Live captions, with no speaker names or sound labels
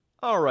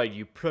Alright,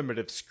 you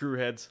primitive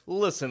screwheads,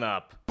 listen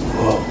up.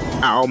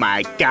 Oh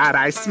my god,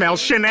 I smell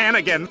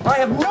shenanigans! I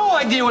have no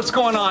idea what's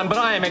going on, but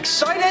I am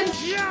excited.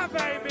 Yeah,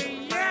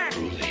 baby, yeah!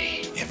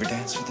 You ever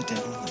dance with the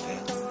devil in the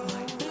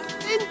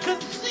pit?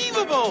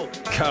 Inconceivable!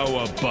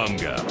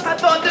 Cowabunga. I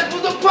thought this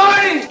was a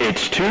party!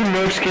 It's Two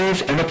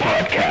Nerdskis and a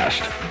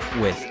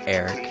Podcast. With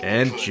Eric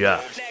and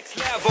Jeff. Next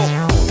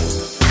level.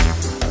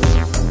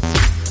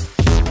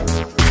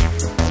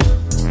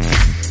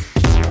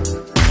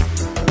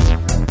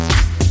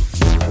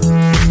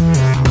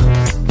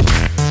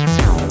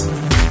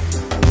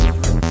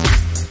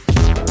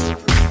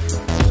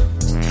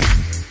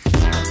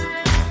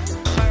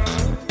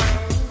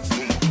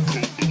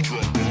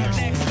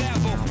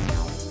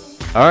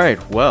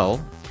 Alright,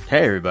 well,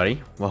 hey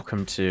everybody,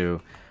 welcome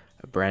to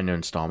a brand new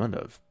installment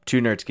of Two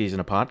Nerdskis and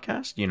a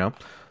Podcast, you know,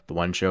 the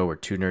one show where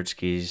two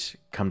nerdskis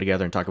come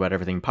together and talk about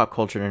everything pop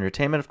culture and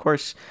entertainment, of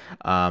course.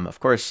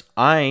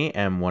 I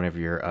am one of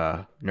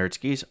your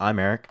nerdskis. I'm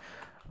Eric.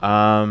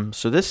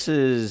 So this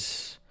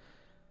has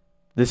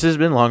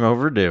been long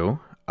overdue,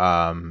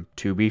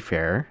 to be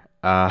fair.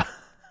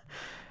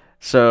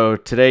 So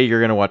today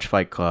you're going to watch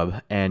Fight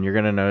Club, and you're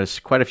going to notice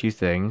quite a few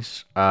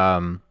things.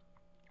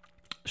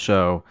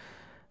 So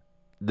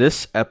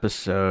this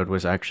episode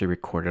was actually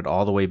recorded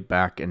all the way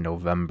back in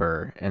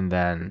November, and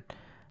then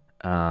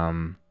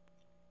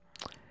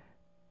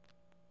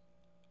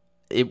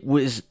it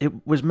was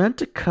meant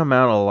to come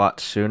out a lot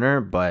sooner,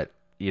 but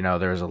you know,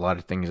 there's a lot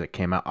of things that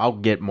came out. I'll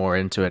get more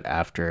into it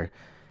after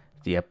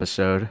the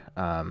episode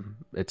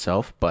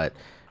itself, but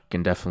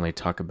can definitely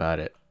talk about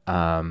it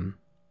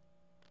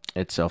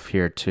itself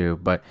here too.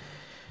 But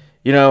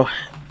you know,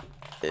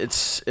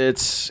 it's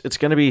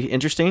going to be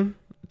interesting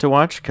to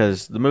watch,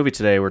 because the movie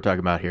today we're talking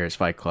about here is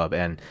Fight Club,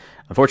 and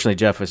unfortunately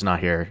Jeff was not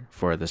here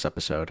for this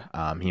episode.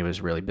 He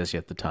was really busy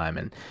at the time,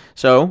 and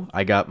so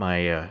I got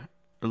my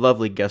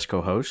lovely guest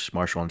co-hosts,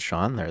 Marshal and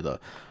Shawn. They're the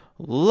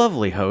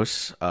lovely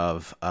hosts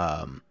of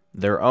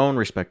their own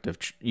respective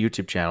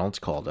YouTube channel. It's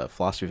called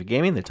Philosophy of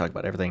Gaming. They talk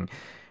about everything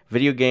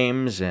video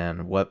games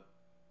and what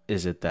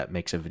is it that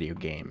makes a video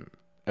game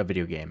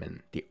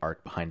and the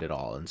art behind it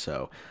all. And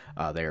so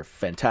they're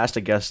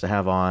fantastic guests to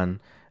have on.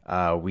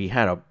 We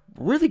had a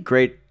really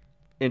great,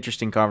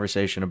 interesting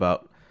conversation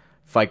about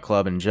Fight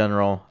Club in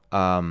general,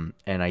 and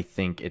I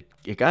think it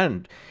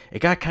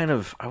got kind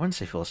of, I wouldn't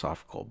say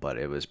philosophical, but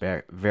it was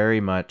very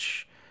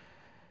much.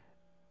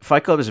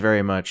 Fight Club is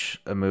very much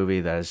a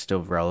movie that is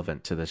still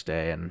relevant to this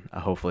day, and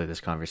hopefully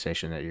this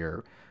conversation that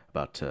you're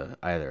about to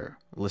either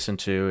listen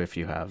to, if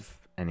you have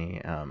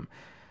any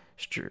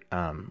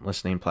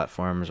listening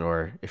platforms,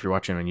 or if you're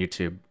watching on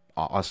YouTube,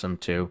 awesome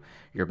too.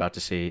 You're about to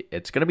see,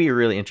 it's going to be a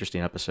really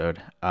interesting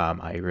episode.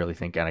 I really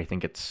think, and I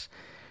think it's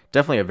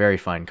definitely a very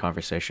fine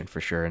conversation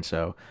for sure. And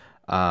so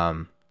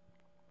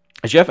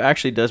Jeff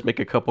actually does make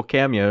a couple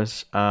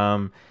cameos.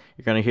 You're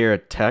going to hear a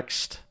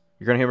text.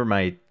 You're going to hear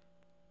my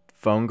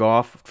phone go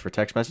off for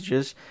text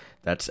messages.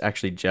 That's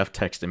actually Jeff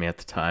texted me at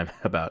the time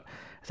about,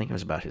 I think it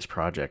was about his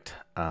project.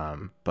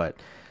 But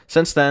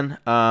since then,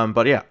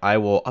 but yeah, I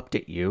will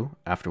update you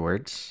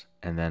afterwards,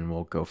 and then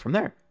we'll go from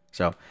there.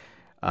 So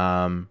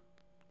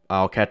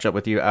I'll catch up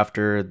with you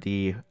after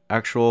the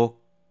actual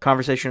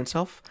conversation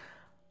itself.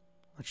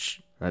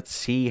 Let's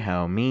see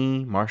how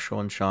me, Marshall,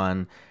 and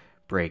Shawn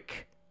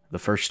break the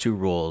first two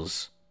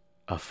rules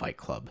of Fight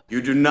Club.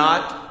 You do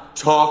not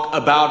talk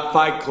about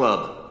Fight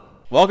Club.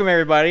 Welcome,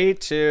 everybody,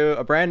 to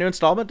a brand new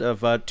installment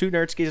of Two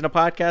Nerdskis and a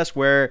Podcast,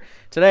 where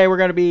today we're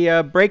going to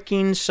be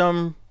breaking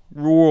some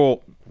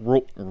rules.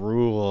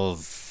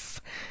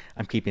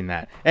 I'm keeping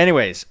that.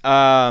 Anyways,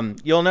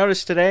 you'll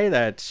notice today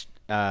that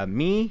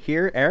me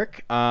here,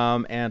 Eric,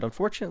 and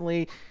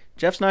unfortunately,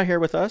 Jeff's not here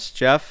with us.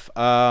 Jeff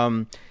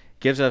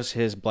gives us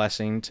his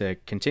blessing to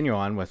continue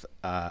on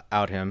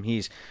without him.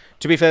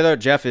 To be fair though,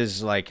 Jeff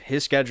is like,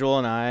 his schedule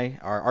and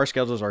our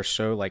schedules are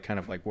so like kind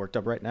of like worked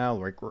up right now.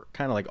 We're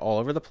kind of like all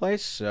over the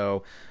place.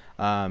 So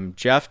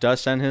Jeff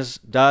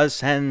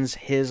sends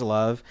his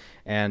love,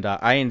 and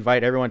I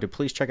invite everyone to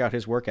please check out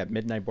his work at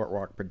Midnight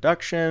Boardwalk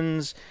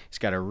Productions. He's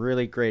got a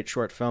really great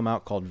short film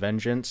out called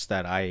Vengeance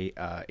that I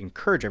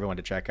encourage everyone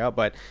to check out.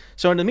 But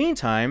so in the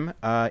meantime,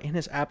 in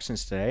his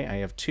absence today, I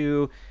have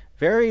two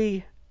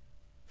very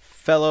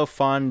fellow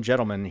fond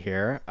gentlemen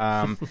here.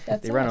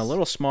 They run a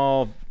little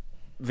small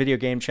video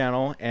game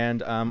channel,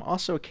 and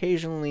also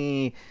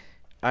occasionally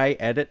I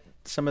edit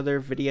some of their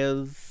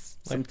videos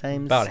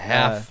sometimes. About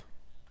half.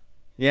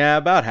 Yeah,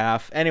 about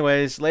half.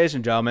 Anyways, ladies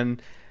and gentlemen,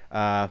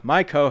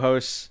 my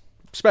co-hosts,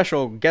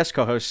 special guest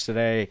co-hosts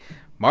today,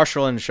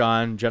 Marshall and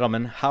Shawn.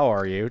 Gentlemen, how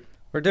are you?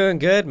 We're doing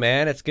good,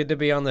 man. It's good to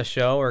be on the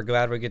show. We're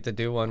glad we get to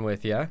do one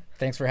with you.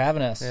 Thanks for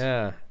having us.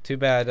 Yeah. Too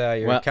bad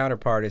your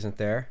counterpart isn't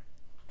there.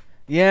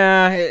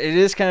 Yeah, it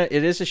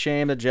is a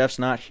shame that Jeff's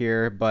not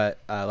here, but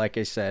like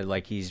I said,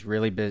 like he's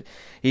really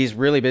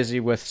busy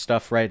with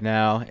stuff right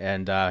now,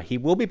 and he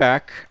will be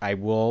back, I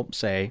will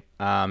say.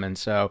 And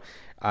so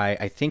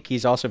I think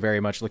he's also very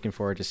much looking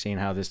forward to seeing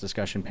how this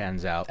discussion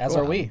pans out. As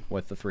are we.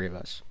 With the three of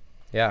us.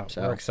 Yeah,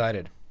 so we're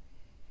excited.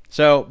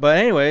 So, but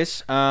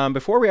anyways,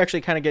 before we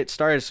actually kind of get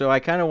started, so I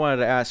kind of wanted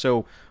to ask,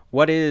 so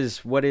what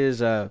is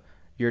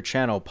your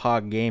channel,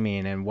 Pog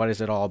Gaming, and what is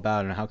it all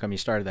about, and how come you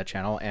started that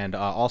channel? And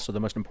also the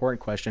most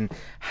important question,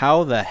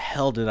 how the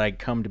hell did I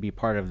come to be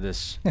part of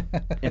this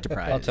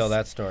enterprise? I'll tell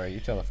that story. You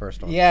tell the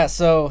first one. Yeah,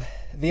 so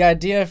the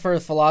idea for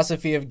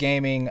Philosophy of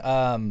Gaming,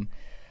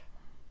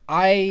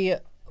 I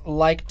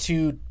like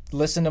to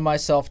listen to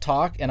myself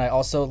talk, and I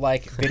also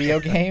like video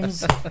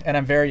games, and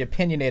I'm very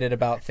opinionated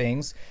about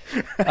things.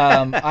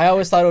 I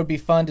always thought it would be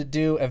fun to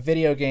do a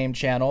video game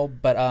channel,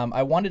 but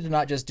I wanted to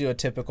not just do a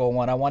typical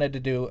one. I wanted to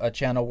do a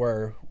channel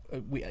where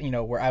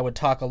where I would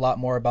talk a lot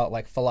more about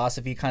like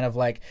philosophy, kind of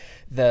like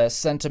the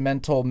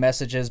sentimental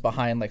messages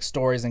behind like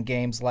stories and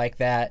games like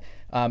that,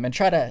 and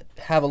try to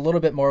have a little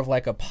bit more of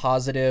like a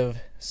positive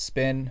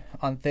spin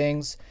on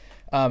things,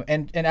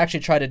 and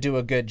actually try to do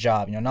a good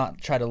job. Not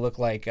try to look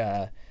like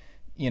a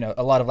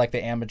lot of like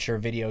the amateur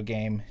video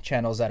game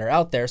channels that are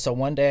out there. So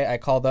one day I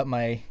called up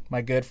my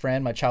good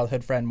friend, my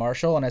childhood friend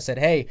Marshall, and I said,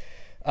 hey,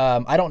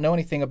 I don't know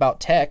anything about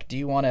tech. Do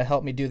you want to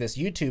help me do this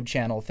YouTube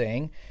channel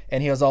thing?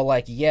 And he was all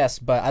like, yes,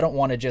 but I don't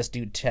want to just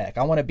do tech.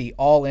 I want to be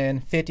all in,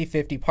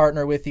 50-50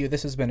 partner with you.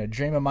 This has been a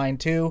dream of mine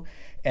too.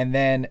 And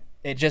then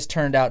it just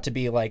turned out to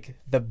be like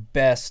the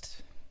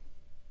best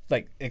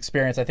like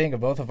experience, I think,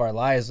 of both of our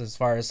lives as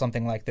far as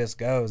something like this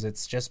goes.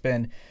 It's just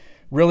been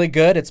really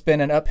good. It's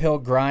been an uphill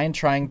grind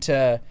trying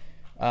to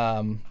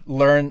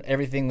learn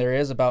everything there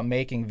is about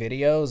making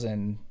videos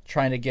and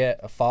trying to get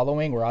a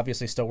following. We're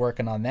obviously still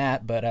working on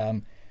that, but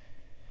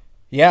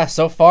yeah,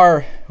 so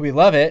far we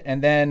love it.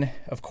 And then,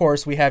 of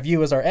course, we have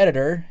you as our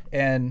editor.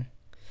 And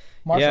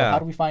Marshall, how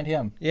do we find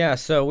him? Yeah,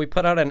 so we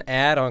put out an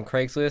ad on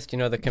Craigslist,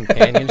 the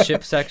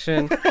companionship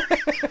section.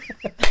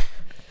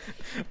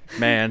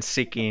 Man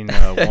seeking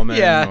a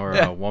woman, or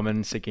a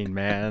woman seeking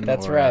man.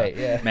 That's or right.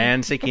 Yeah.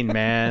 Man seeking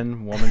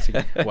man, woman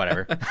seeking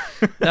whatever.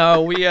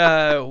 No, we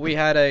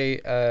had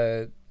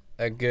a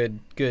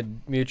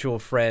good mutual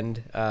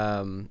friend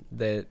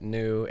that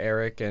knew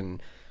Eric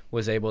and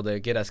was able to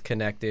get us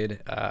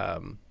connected,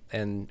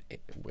 and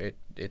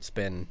it's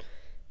been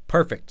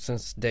perfect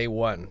since day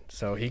one.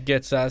 So he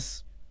gets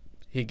us,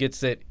 he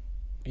gets it.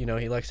 He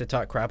likes to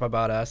talk crap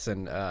about us,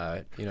 and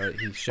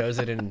he shows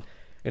it in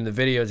the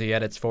videos he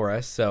edits for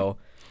us. So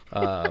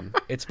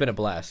it's been a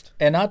blast.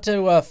 And not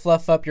to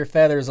fluff up your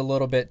feathers a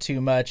little bit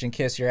too much and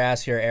kiss your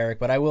ass here, Eric,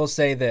 but I will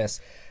say this.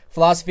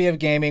 Philosophy of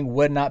Gaming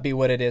would not be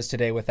what it is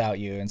today without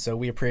you, and so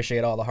we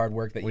appreciate all the hard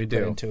work that you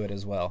put into it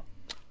as well.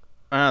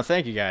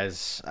 Thank you,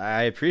 guys.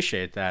 I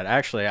appreciate that.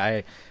 Actually,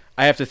 I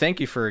have to thank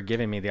you for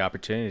giving me the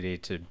opportunity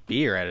to be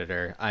your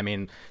editor. I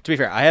mean, to be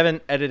fair, I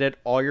haven't edited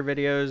all your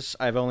videos.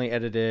 I've only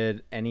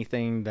edited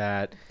anything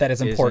that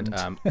is important.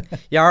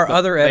 Yeah, our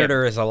other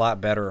editor is a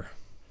lot better.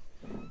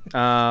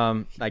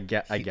 I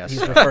guess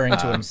he's referring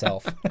to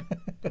himself.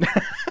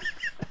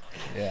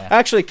 Yeah.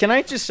 Actually, can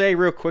I just say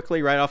real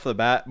quickly right off the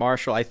bat,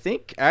 Marshall? I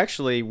think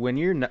actually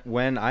when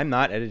I'm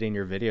not editing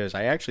your videos,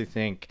 I actually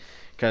think,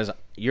 because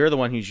you're the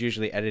one who's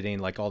usually editing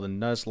like all the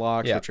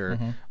Nuzlocke, which are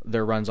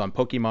their runs on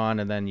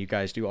Pokemon, and then you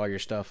guys do all your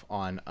stuff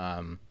on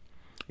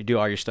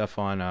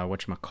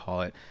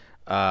whatchamacallit,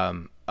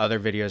 other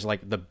videos.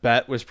 Like the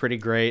bet was pretty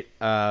great.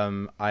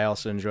 I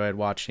also enjoyed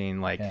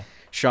watching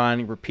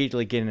Shawn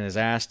repeatedly getting his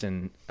ass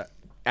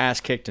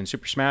kicked in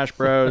Super Smash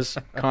Bros.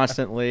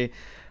 Constantly.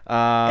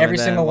 Every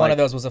single one of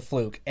those was a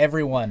fluke.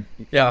 Every one.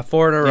 Yeah,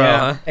 4 in a row.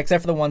 Huh?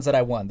 Except for the ones that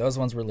I won. Those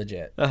ones were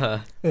legit.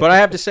 But I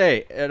have to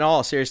say, in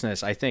all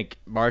seriousness, I think,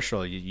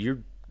 Marshall,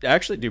 you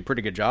actually do a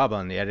pretty good job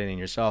on the editing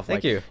yourself.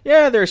 Thank you.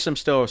 Yeah, there's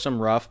still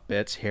some rough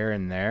bits here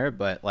and there,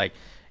 but I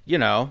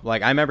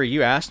remember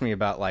you asked me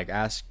about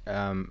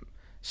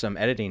some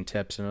editing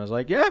tips, and I was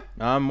like, yeah,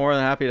 I'm more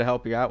than happy to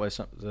help you out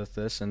with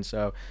this. And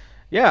so,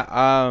 yeah,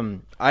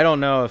 I don't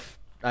know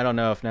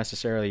if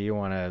necessarily you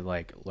want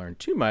to learn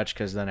too much,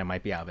 because then I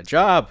might be out of a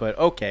job, but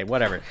okay,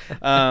 whatever.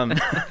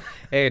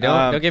 Hey,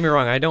 don't get me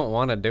wrong. I don't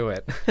want to do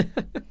it.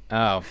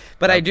 Oh,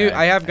 but okay.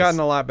 I have gotten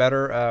a lot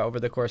better over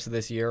the course of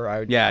this year. I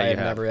have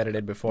never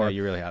edited before. No,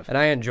 you really have. And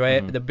I enjoy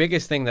it. The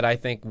biggest thing that I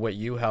think what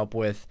you help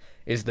with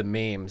is the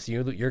memes.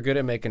 You're good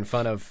at making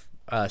fun of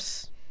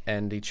us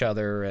and each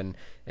other,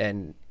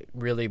 and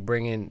really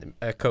bringing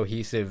a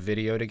cohesive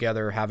video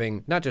together,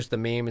 having not just the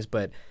memes,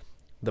 but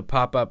the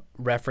pop-up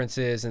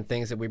references and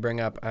things that we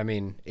bring up. I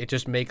mean, it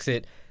just makes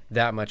it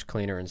that much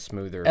cleaner and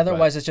smoother.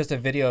 Otherwise, it's just a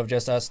video of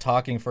just us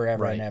talking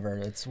forever and ever.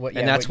 It's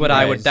that's what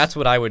I would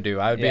do.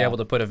 I would be able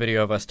to put a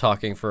video of us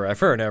talking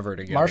forever and ever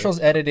together. Marshall's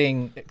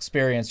editing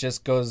experience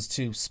just goes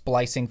to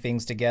splicing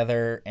things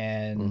together,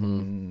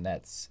 and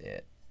that's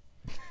it.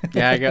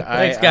 Yeah,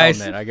 Thanks,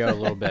 guys. I'll admit, I go a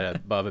little bit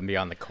above and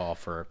beyond the call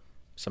for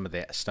some of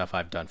the stuff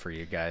I've done for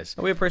you guys.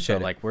 We appreciate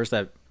it.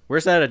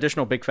 Where's that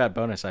additional big fat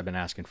bonus I've been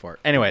asking for?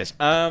 Anyways,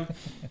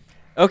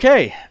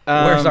 okay.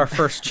 Where's our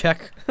first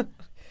check?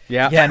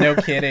 Yeah, no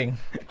kidding.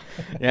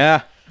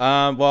 Yeah.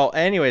 Well,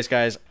 anyways,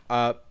 guys,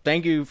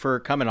 thank you for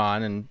coming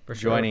on and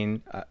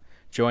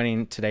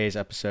joining today's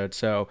episode.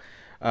 So,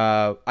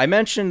 I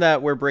mentioned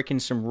that we're breaking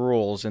some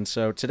rules, and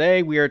so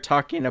today we are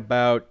talking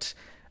about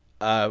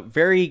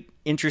very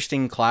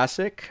interesting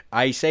classic.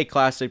 I say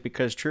classic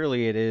because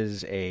truly it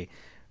is a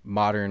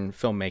modern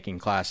filmmaking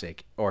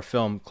classic or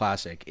film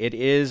classic. It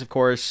is, of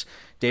course,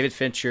 David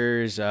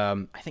Fincher's,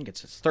 I think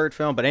it's his third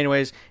film, but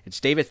anyways, it's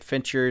David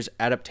Fincher's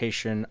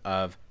adaptation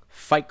of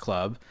Fight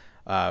Club,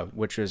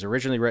 which was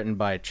originally written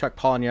by Chuck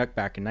Palahniuk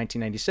back in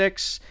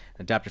 1996,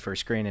 adapted for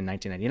screen in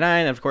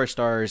 1999, and of course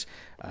stars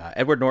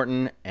Edward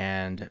Norton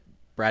and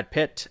Brad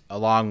Pitt,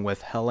 along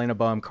with Helena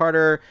Bonham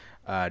Carter,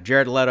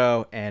 Jared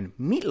Leto, and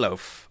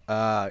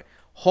Meatloaf.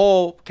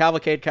 Whole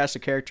cavalcade cast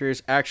of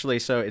characters. Actually,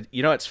 so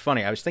it's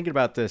funny. I was thinking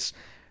about this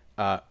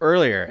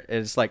earlier.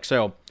 It's like,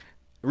 so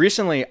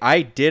recently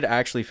I did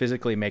actually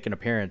physically make an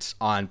appearance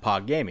on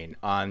Pog Gaming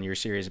on your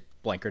series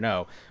Blank or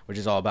No, which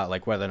is all about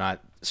like whether or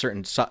not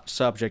certain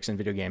subjects in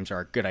video games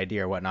are a good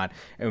idea or whatnot.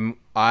 And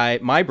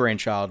my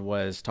brainchild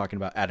was talking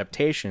about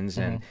adaptations.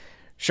 And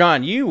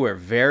Shawn, you were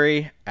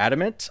very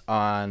adamant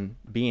on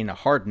being a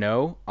hard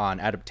no on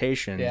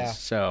adaptations. Yeah.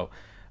 So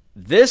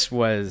this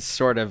was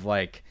sort of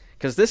like,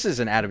 because this is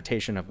an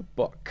adaptation of a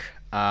book.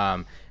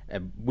 And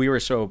we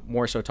were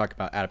more so talking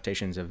about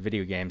adaptations of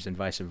video games and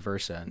vice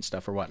versa and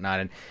stuff or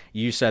whatnot. And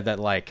you said that,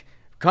 like,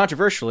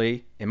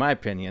 controversially, in my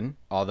opinion,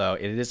 although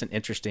it is an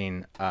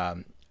interesting,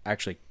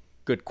 actually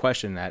good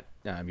question that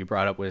you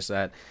brought up, was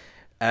that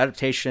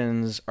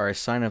adaptations are a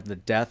sign of the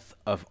death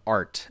of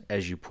art,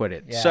 as you put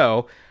it. Yeah.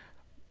 So,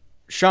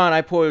 Shawn,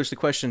 I posed the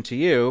question to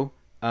you,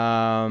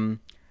 and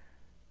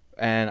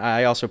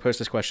I also posed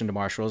this question to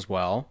Marshall as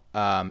well.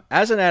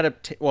 As an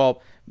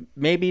well,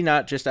 maybe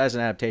not just as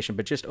an adaptation,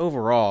 but just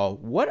overall,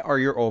 what are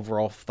your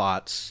overall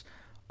thoughts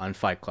on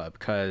Fight Club?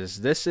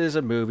 Because this is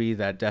a movie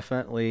that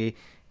definitely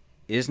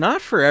is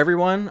not for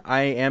everyone.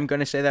 I am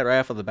going to say that right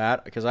off of the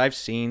bat, because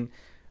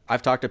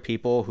I've talked to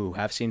people who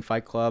have seen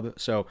Fight Club.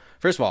 So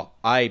first of all,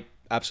 I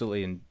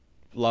absolutely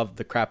love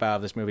the crap out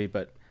of this movie,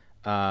 but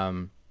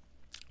I'll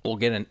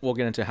get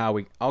into how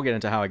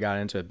I got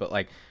into it. But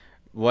like,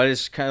 what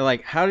is kind of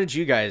like, how did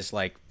you guys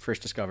like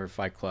first discover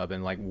Fight Club,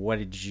 and like what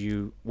do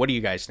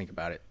you guys think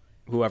about it?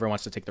 Whoever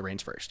wants to take the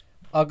reins first.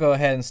 I'll go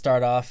ahead and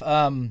start off.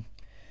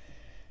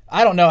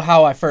 I don't know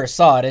how I first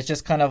saw it. It's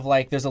just kind of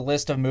like there's a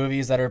list of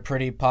movies that are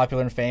pretty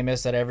popular and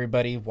famous that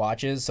everybody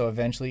watches, so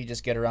eventually you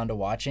just get around to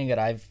watching it.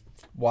 I've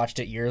watched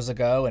it years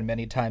ago and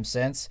many times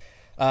since.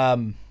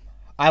 I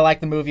like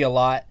the movie a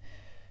lot.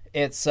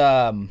 It's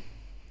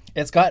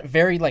got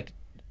very like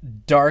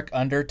dark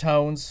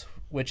undertones,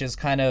 which is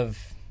kind of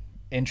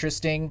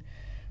interesting.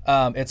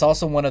 It's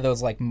also one of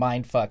those like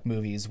mindfuck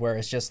movies where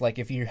it's just like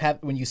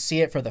when you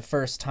see it for the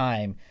first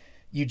time,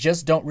 you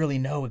just don't really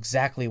know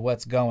exactly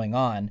what's going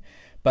on.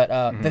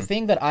 But the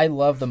thing that I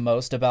love the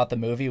most about the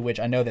movie, which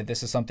I know that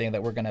this is something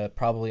that we're going to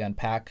probably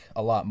unpack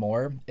a lot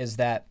more, is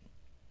that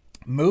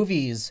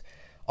movies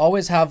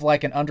always have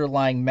like an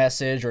underlying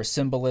message or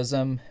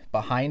symbolism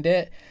behind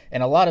it.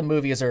 And a lot of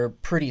movies are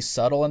pretty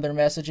subtle in their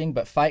messaging,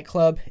 but Fight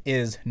Club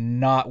is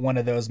not one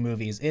of those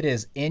movies. It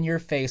is in your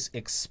face,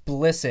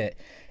 explicit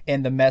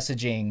in the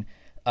messaging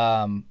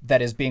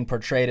that is being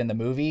portrayed in the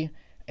movie.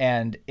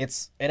 And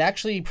it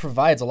actually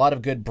provides a lot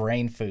of good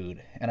brain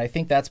food. And I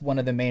think that's one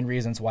of the main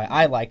reasons why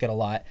I like it a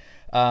lot.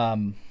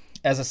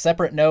 As a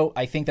separate note,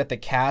 I think that the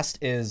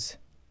cast is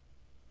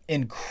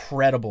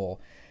incredible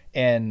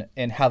in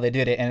how they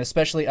did it. And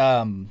especially,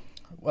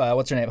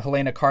 what's her name?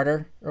 Helena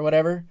Carter or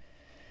whatever.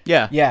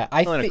 Yeah.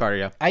 Helena Carter,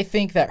 yeah. I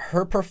think that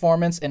her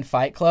performance in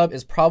Fight Club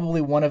is probably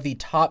one of the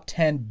top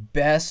 10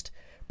 best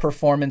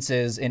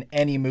performances in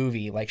any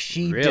movie. Like,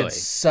 she did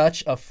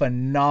such a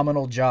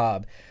phenomenal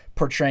job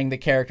portraying the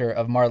character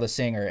of Marla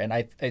Singer, and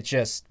it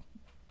just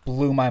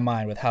blew my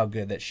mind with how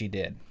good that she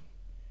did.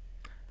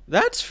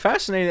 That's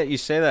fascinating that you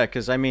say that,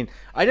 because I mean,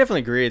 I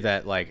definitely agree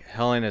that like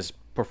Helena's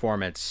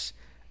performance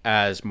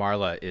as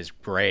Marla is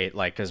great.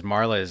 Like, because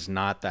Marla is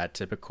not that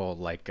typical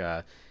like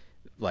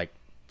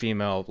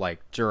female like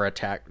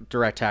direct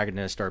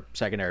antagonist or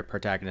secondary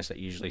protagonist that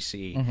you usually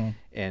see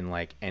in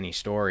like any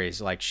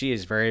stories. Like, she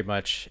is very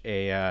much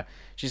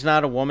she's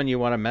not a woman you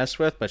want to mess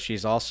with, but she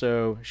has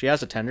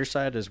a tender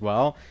side as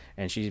well,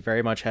 and she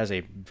very much has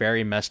a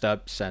very messed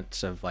up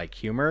sense of like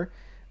humor,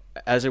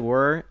 as it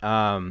were.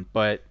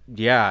 But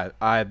yeah,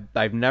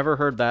 I've never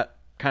heard that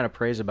kind of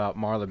praise about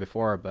Marla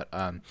before, but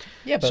look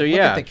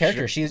at the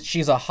character.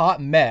 She's a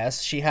hot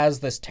mess. She has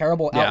this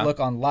terrible outlook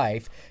on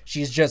life.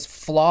 She's just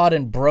flawed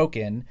and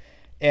broken,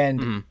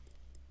 and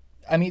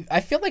I mean, I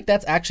feel like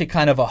that's actually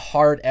kind of a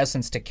hard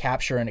essence to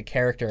capture in a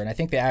character, and I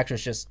think the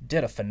actress just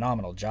did a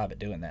phenomenal job at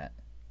doing that.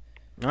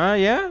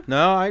 Yeah,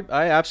 no, I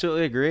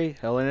absolutely agree.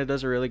 Helena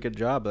does a really good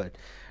job,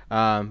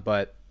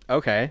 but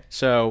okay,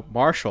 so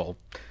Marshall,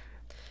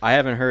 I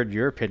haven't heard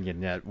your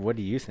opinion yet. What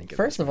do you think?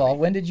 First of all,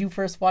 when did you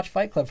first watch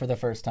Fight Club for the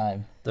first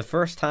time? The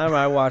first time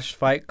I watched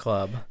Fight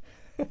Club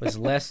was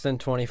less than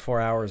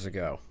 24 hours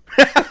ago.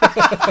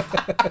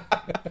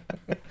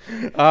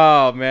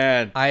 Oh,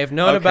 man. I have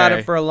known about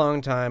it for a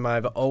long time.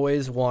 I've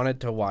always wanted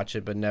to watch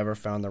it, but never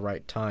found the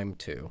right time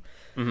to.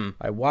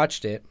 I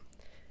watched it.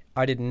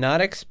 I did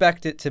not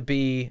expect it to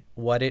be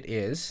what it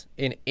is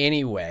in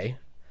any way.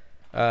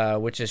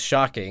 which is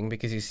shocking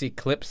because you see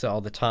clips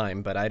all the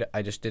time, but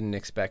I just didn't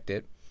expect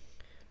it.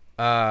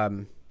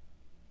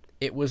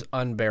 It was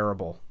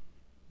unbearable.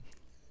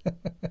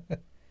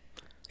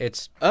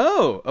 It's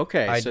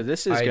okay. So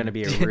this is going to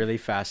be a really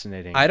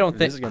fascinating. I don't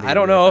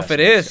know if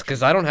it is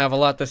because I don't have a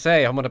lot to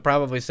say. I'm going to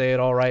probably say it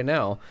all right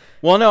now.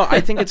 Well, no,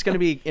 I think it's going to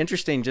be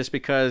interesting just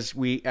because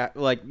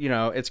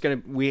it's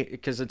going to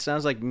because it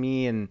sounds like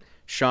me and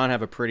Shawn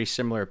have a pretty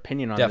similar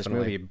opinion on this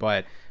movie,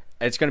 but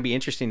it's going to be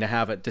interesting to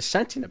have a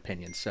dissenting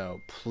opinion. So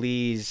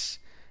please,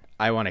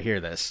 I want to hear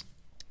this.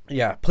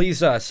 Yeah, please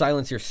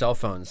silence your cell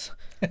phones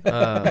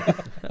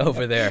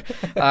over there.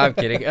 I'm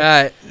kidding.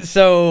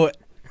 So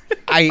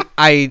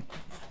I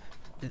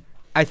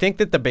think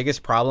that the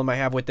biggest problem I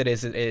have with it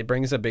is it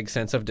brings a big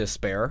sense of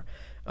despair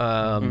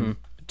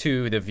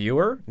to the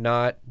viewer,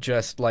 not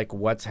just like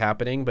what's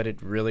happening, but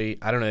it really,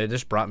 I don't know, it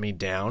just brought me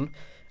down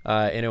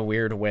in a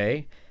weird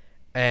way.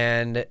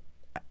 And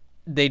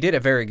they did a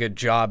very good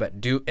job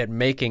at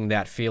making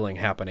that feeling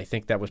happen. I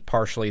think that was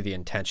partially the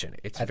intention.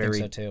 I think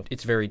so too.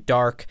 It's very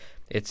dark.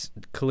 It's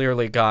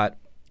clearly got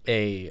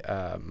a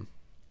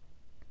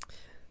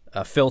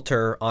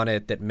filter on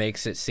it that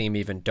makes it seem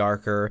even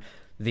darker.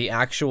 The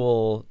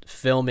actual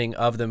filming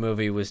of the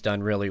movie was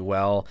done really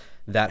well.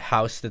 That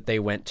house that they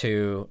went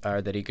to,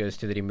 or that he goes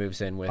to, that he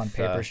moves in with on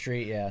Paper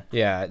Street,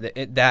 yeah,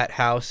 that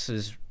house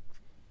is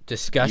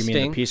disgusting.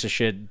 You mean the piece of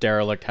shit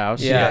derelict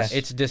house? Yeah, Yes.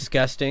 It's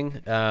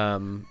disgusting,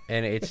 and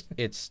it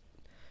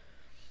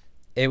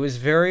was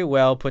very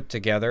well put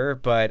together,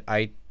 but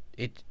I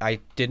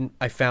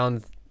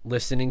found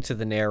listening to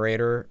the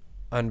narrator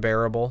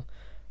unbearable.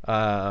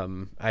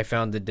 I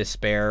found the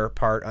despair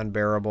part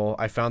unbearable.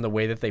 I found the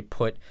way that they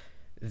put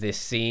the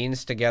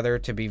scenes together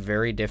to be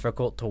very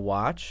difficult to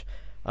watch.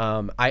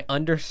 I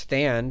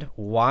understand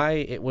why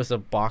it was a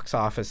box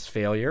office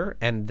failure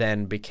and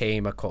then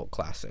became a cult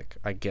classic.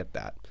 I get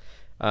that.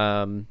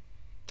 I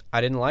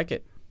didn't like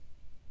it.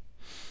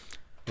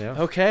 Yeah.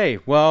 Okay.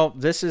 Well,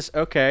 this is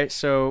okay.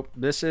 So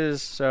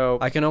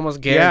I can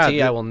almost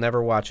guarantee I will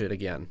never watch it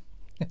again.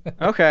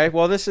 Okay.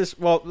 Well,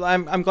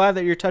 I'm glad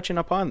that you're touching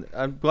upon.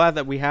 I'm glad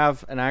that we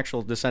have an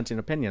actual dissenting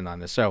opinion on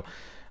this. So,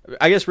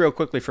 I guess real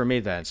quickly for me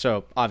then.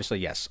 So obviously,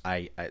 yes,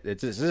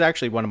 this is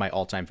actually one of my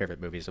all-time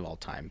favorite movies of all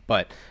time.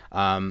 But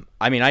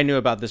I mean, I knew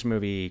about this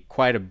movie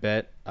quite a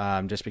bit,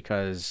 just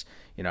because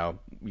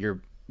you're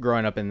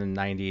growing up in the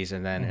 '90s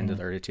and then into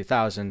the early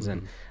 2000s,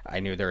 and I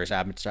knew there was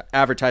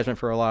advertisement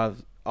for a lot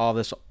of all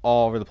this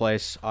all over the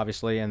place,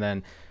 obviously, and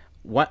then.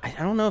 I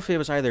don't know if it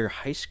was either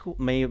high school,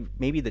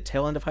 maybe the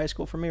tail end of high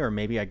school for me, or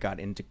maybe I got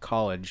into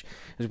college,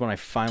 is when I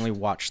finally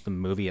watched the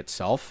movie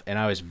itself, and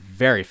I was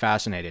very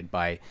fascinated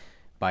by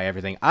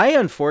everything. I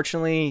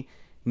unfortunately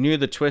knew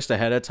the twist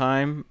ahead of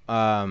time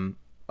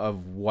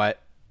of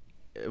what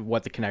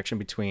the connection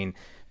between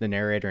the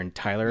narrator and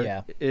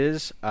Tyler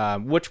is,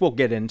 which we'll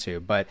get into.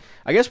 But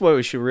I guess what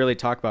we should really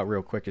talk about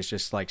real quick is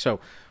just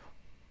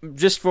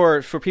just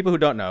for people who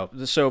don't know,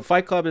 so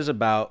Fight Club is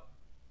about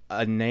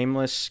a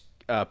nameless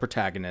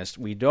protagonist.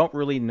 We don't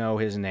really know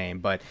his name,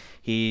 but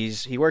he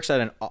works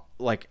at an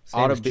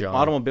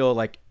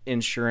automobile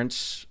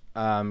insurance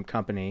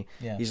company.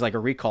 Yeah. He's like a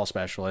recall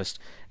specialist,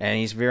 and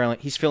he's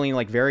feeling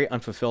like very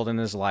unfulfilled in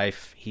his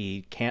life.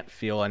 He can't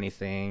feel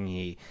anything.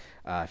 He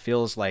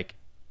feels like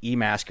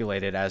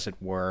emasculated, as it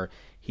were.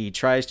 He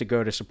tries to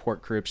go to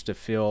support groups to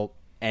feel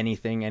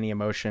anything, any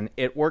emotion.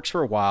 It works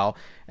for a while,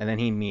 and then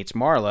he meets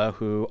Marla,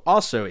 who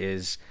also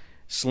is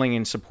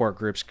slinging support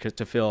groups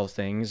to fill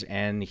things,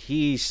 and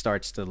he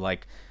starts to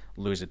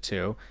lose it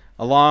too.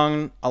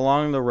 Along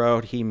the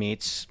road, he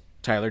meets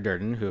Tyler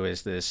Durden, who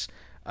is this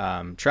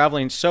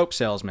traveling soap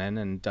salesman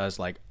and does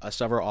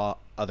several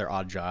other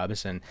odd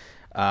jobs. And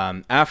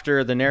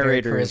after the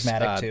narrator's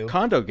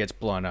condo gets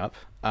blown up,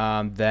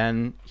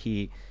 then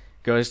he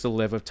goes to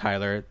live with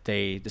Tyler.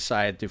 They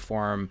decide to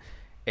form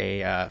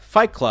a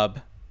fight club,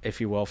 if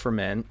you will, for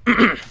men,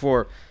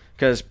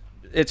 because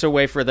it's a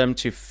way for them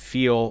to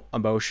feel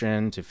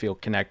emotion, to feel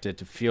connected,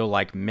 to feel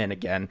like men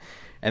again.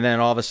 And then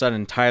all of a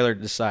sudden, Tyler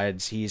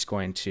decides he's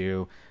going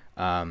to...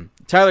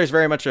 Tyler's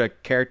very much a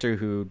character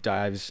who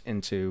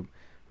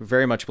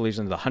very much believes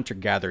in the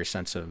hunter-gatherer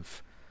sense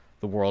of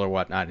the world or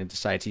whatnot, and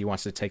decides he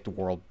wants to take the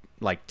world,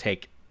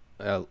 take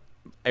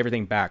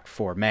everything back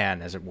for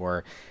man, as it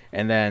were.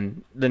 And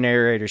then the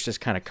narrator's just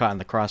kind of caught in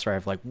the crossfire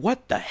of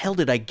what the hell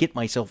did I get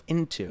myself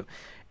into?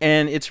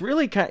 And it's a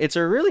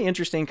really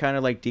interesting kind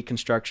of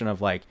deconstruction of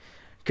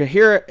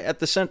here at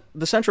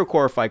the central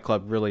core of Fight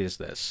Club really is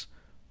this.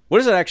 What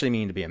does it actually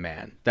mean to be a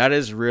man? That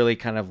is really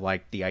kind of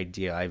the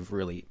idea I've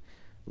really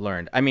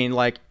learned. I mean,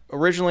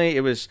 originally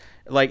it was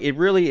it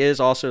really is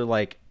also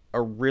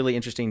a really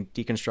interesting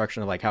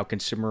deconstruction of how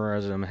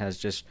consumerism has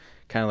just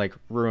kind of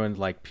ruined,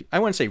 I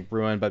wouldn't say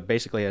ruined, but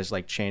basically has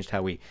changed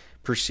how we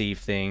perceive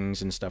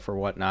things and stuff or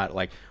whatnot.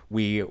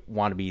 We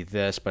want to be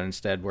this, but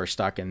instead we're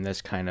stuck in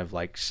this kind of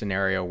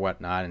scenario or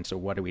whatnot. And so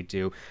what do we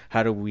do?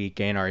 How do we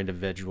gain our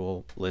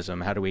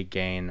individualism? How do we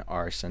gain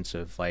our sense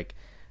of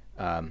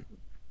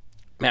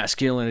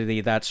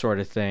masculinity, that sort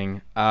of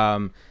thing?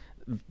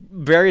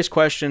 various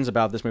questions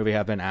about this movie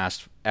have been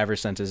asked ever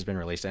since it's been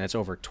released, and it's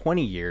over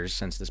 20 years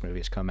since this movie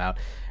has come out,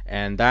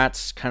 and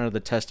that's kind of the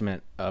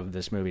testament of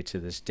this movie to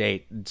this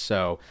date.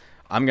 So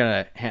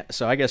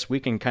so I guess we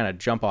can kind of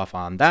jump off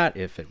on that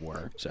if it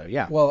were. So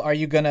yeah. Well, are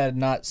you gonna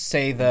not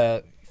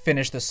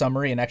finish the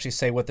summary and actually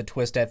say what the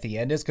twist at the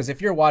end is? Because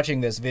if you're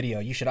watching this video,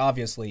 you should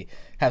obviously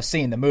have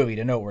seen the movie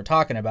to know what we're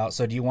talking about.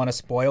 So do you want to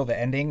spoil the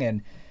ending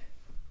and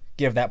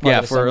give that part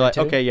of the summary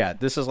too? Okay, yeah,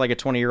 this is like a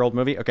 20-year-old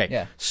movie. Okay,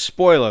 yeah.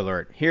 Spoiler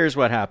alert. Here's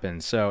what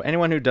happens. So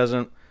anyone who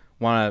doesn't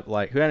want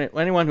to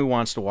anyone who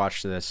wants to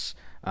watch this,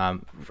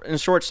 in a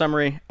short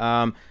summary,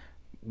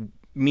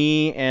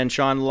 me and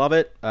Shawn love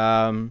it.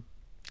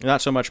 Not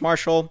so much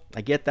Marshall.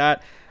 I get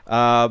that.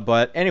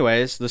 But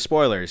anyways, the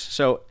spoilers.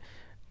 So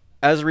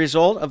as a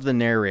result of the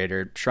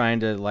narrator trying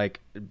to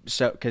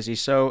because he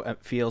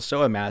feels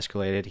so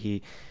emasculated,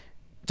 he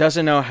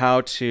doesn't know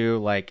how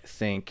to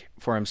think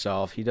for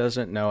himself. He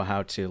doesn't know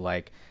how to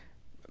like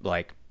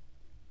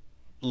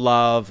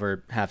love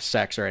or have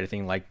sex or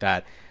anything like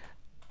that.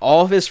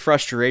 All of his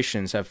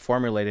frustrations have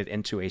formulated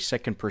into a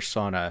second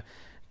persona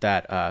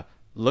that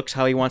looks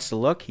how he wants to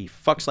look. He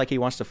fucks like he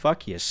wants to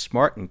fuck. He is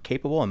smart and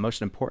capable, and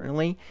most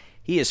importantly,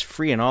 he is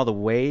free in all the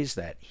ways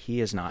that he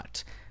is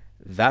not.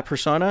 That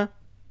persona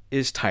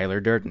is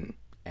Tyler Durden,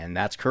 and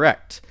that's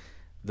correct.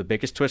 The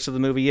biggest twist of the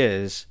movie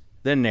is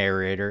the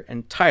narrator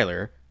and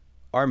Tyler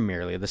are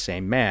merely the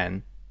same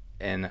man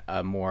in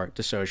a more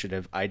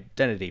dissociative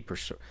identity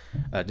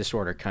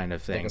disorder kind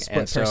of thing. Like a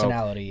split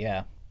personality,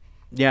 yeah.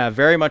 Yeah,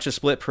 very much a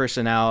split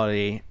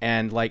personality,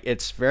 and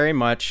it's very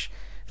much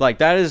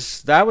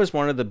that was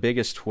one of the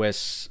biggest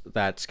twists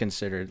that's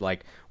considered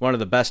one of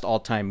the best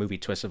all-time movie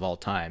twists of all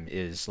time.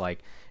 Is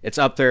it's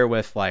up there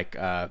with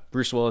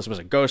Bruce Willis was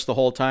a ghost the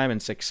whole time in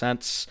Sixth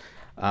Sense.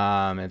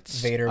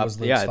 It's Vader was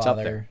Luke's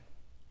father.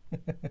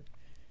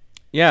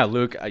 Yeah,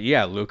 Luke,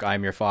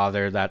 I'm your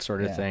father, that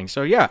sort of thing.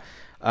 So yeah,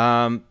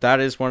 that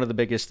is one of the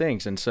biggest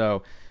things. And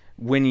so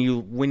when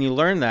you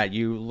learn that,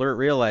 you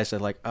realize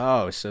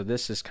that so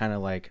this is kind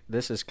of like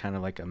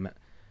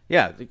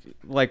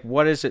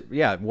what is it?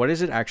 Yeah, what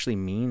does it actually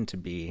mean to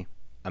be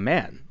a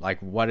man?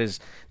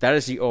 That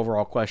is the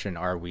overall question.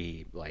 Are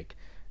we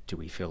do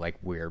we feel like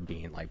we're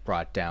being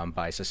brought down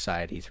by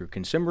society through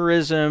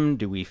consumerism?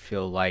 Do we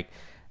feel like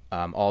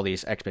all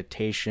these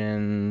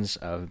expectations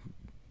of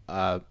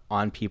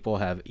on people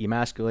have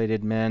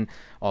emasculated men?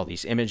 All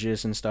these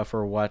images and stuff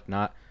or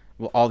whatnot.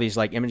 Well, all these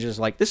images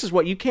this is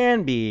what you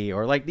can be,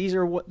 or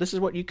this is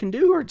what you can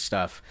do, or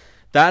stuff.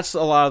 That's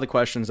a lot of the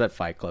questions that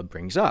Fight Club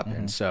brings up,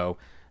 and so.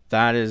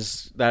 That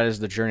is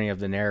the journey of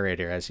the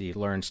narrator as he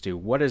learns to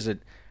what does it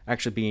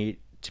actually be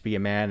to be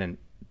a man, and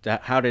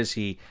how does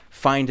he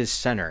find his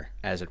center,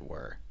 as it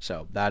were.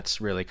 So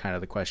that's really kind of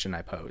the question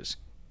I pose.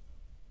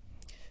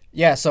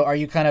 Yeah, so are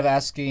you kind of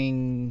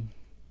asking,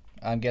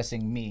 I'm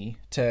guessing, me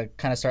to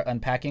kind of start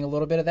unpacking a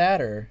little bit of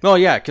that, or? Well,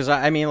 yeah, because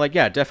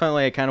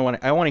definitely. I kind of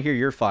want to hear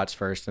your thoughts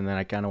first, and then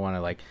I kind of want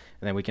to and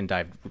then we can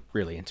dive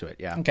really into it.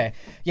 Yeah. Okay.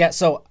 Yeah.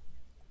 So,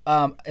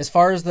 as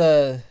far as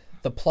the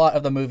plot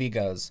of the movie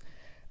goes,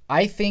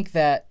 I think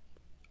that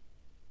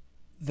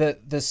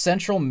the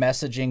central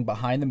messaging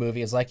behind the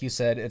movie is, like you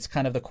said, it's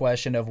kind of the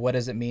question of what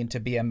does it mean to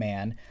be a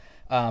man.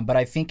 But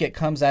I think it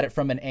comes at it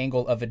from an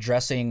angle of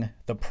addressing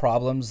the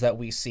problems that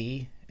we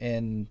see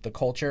in the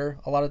culture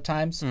a lot of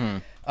times.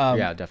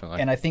 Yeah, definitely.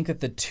 And I think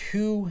that the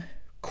two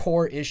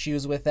core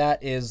issues with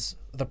that is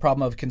the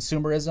problem of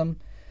consumerism,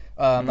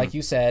 like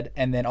you said,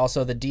 and then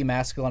also the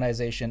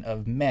demasculinization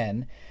of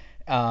men.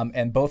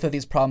 And both of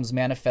these problems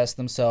manifest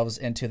themselves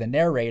into the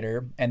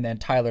narrator, and then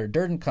Tyler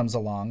Durden comes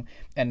along,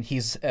 and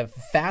he's a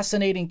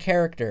fascinating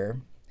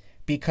character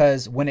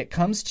because when it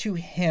comes to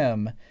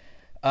him,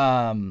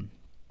 how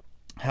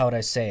would I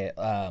say it?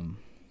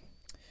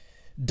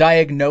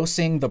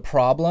 Diagnosing the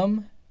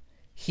problem,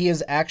 he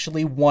is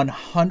actually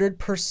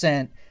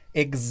 100%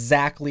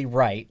 exactly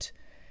right.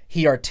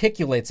 He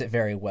articulates it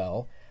very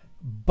well,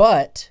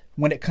 but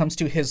when it comes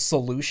to his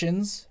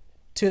solutions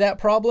to that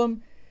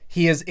problem,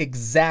 he is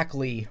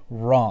exactly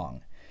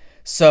wrong.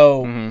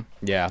 So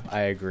yeah,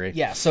 I agree.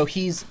 Yeah, so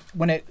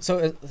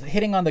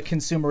hitting on the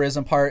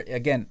consumerism part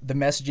again, the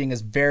messaging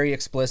is very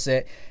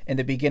explicit. In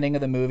the beginning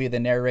of the movie, the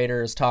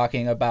narrator is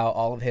talking about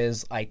all of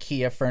his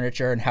IKEA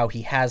furniture and how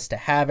he has to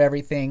have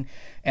everything.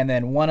 And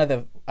then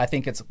I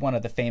think it's one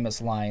of the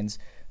famous lines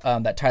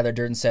that Tyler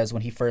Durden says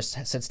when he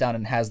first sits down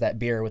and has that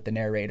beer with the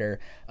narrator,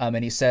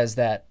 and he says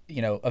that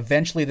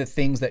eventually the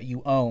things that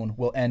you own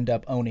will end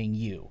up owning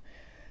you.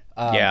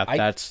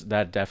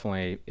 That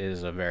definitely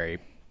is a very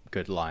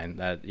good line.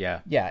 I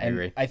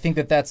agree. I think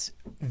that's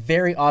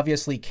very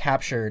obviously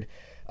captured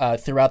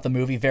throughout the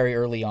movie very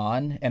early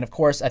on, and of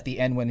course at the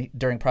end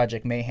during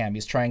Project Mayhem,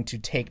 he's trying to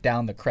take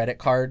down the credit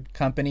card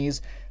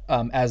companies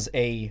as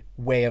a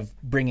way of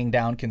bringing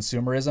down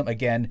consumerism.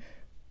 Again,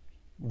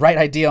 right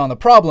idea on the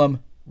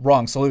problem,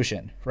 wrong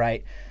solution,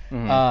 right?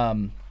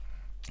 And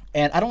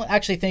I don't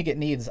actually think it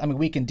needs. I mean,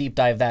 we can deep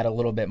dive that a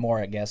little bit more,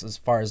 I guess, as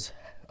far as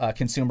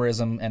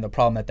consumerism and the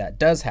problem that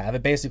does have.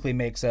 It basically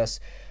makes us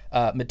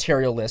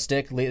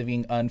materialistic,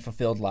 living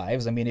unfulfilled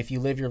lives. I mean, if you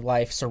live your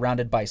life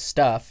surrounded by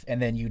stuff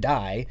and then you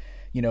die,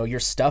 your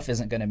stuff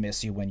isn't going to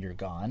miss you when you're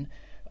gone.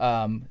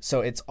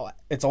 So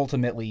it's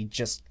ultimately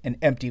just an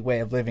empty way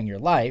of living your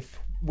life,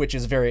 which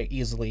is very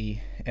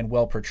easily and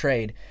well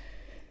portrayed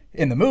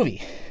in the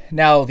movie.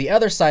 Now, the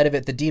other side of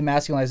it, the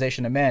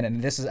demasculinization of men,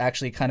 and this is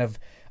actually kind of,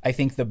 I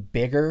think, the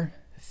bigger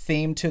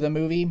theme to the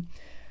movie.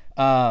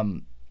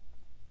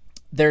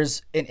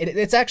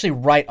 It's actually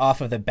right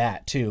off of the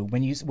bat too.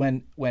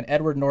 When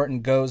Edward Norton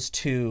goes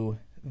to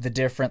the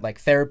different like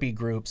therapy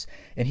groups,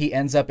 and he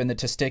ends up in the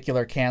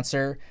testicular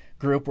cancer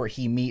group where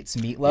he meets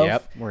Meatloaf.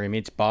 Yep, where he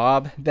meets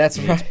Bob. That's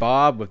he right. Meets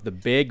Bob with the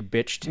big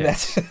bitch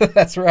tits.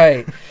 That's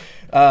right.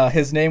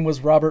 His name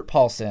was Robert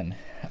Paulson.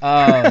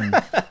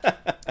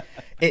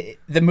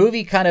 The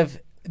movie kind of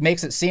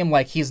makes it seem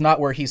like he's not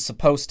where he's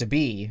supposed to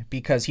be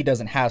because he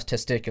doesn't have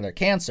testicular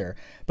cancer.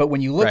 But when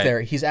you look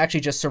there, he's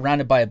actually just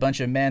surrounded by a bunch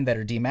of men that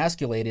are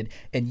demasculated,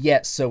 and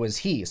yet so is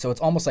he. So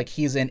it's almost like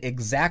he's in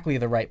exactly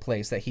the right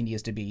place that he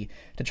needs to be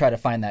to try to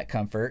find that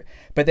comfort.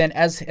 But then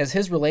as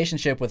his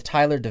relationship with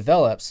Tyler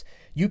develops,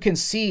 you can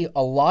see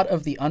a lot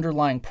of the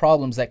underlying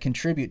problems that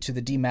contribute to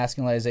the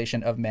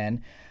demasculinization of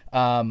men.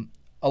 A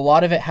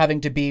lot of it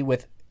having to be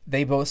with,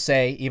 they both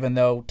say, even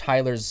though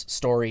Tyler's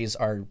stories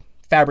are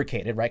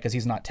fabricated, right, because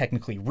he's not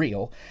technically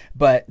real,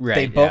 but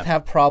they both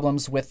have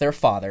problems with their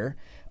father.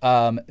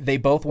 They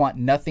both want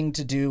nothing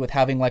to do with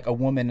having like a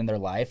woman in their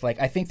life. Like,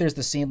 I think there's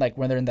the scene like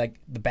when they're in like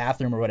the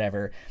bathroom or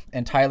whatever,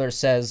 and Tyler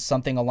says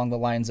something along the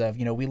lines of,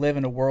 we live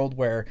in a world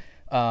where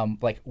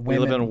like women, we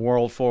live in a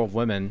world full of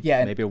women.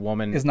 Yeah, maybe a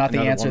woman is not the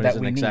answer that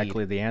we need.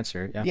 Exactly the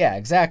answer. Yeah,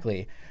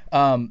 exactly.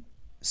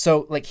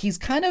 So like he's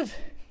kind of,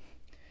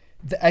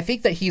 I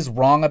think that he's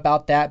wrong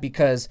about that,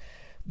 because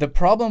the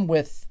problem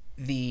with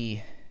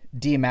the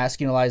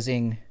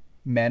demasculizing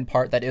men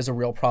part, that is a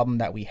real problem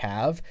that we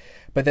have,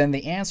 but then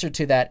the answer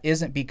to that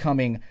isn't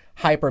becoming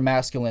hyper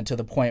masculine to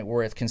the point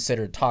where it's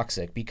considered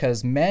toxic,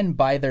 because men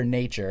by their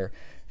nature,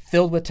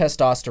 filled with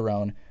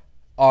testosterone,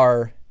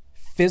 are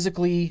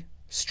physically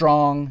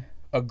strong,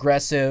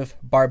 aggressive,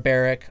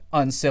 barbaric,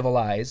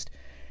 uncivilized.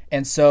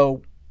 And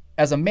so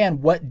as a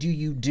man, what do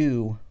you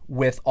do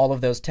with all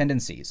of those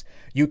tendencies?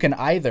 You can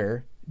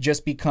either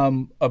just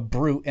become a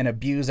brute and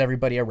abuse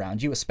everybody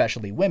around you,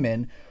 especially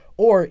women,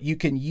 or you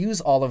can use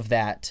all of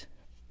that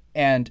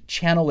and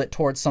channel it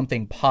towards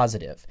something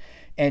positive.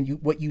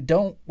 And what you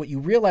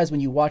realize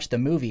when you watch the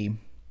movie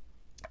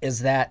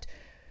is that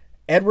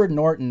Edward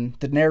Norton,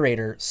 the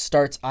narrator,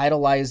 starts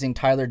idolizing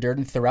Tyler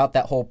Durden throughout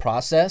that whole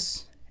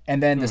process.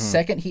 And then the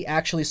second he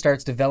actually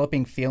starts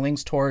developing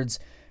feelings towards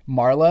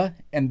Marla,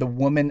 and the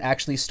woman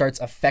actually starts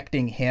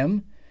affecting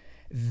him,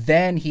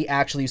 then he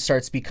actually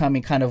starts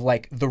becoming kind of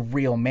like the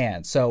real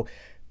man. So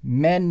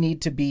men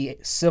need to be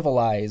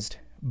civilized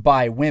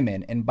by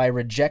women, and by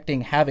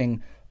rejecting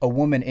having a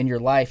woman in your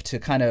life to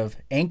kind of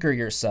anchor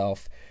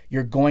yourself,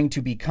 you're going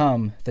to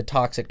become the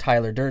toxic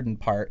Tyler Durden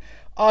part.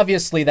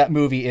 Obviously, that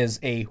movie is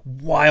a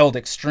wild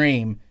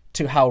extreme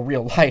to how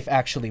real life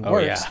actually works. Oh,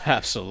 yeah,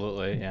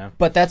 absolutely, yeah.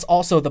 But that's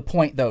also the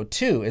point, though,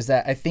 too, is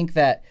that I think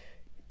that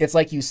it's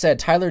like you said,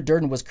 Tyler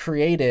Durden was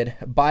created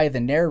by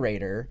the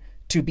narrator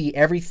to be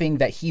everything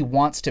that he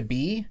wants to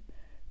be.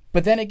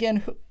 But then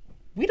again,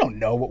 we don't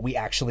know what we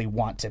actually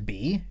want to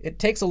be. It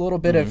takes a little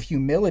bit of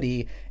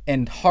humility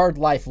and hard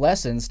life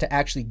lessons to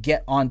actually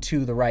get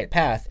onto the right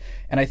path.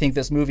 And I think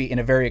this movie, in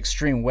a very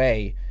extreme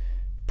way,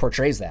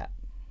 portrays that.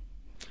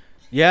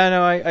 Yeah,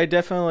 no, I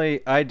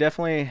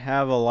definitely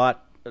have a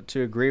lot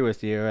to agree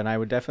with you, and I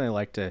would definitely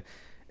like to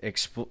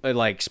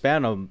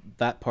expand on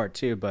that part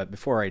too. But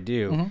before I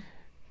do,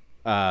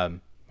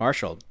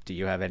 Marshall, do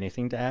you have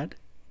anything to add?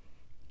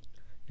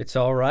 It's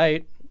all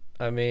right.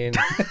 I mean,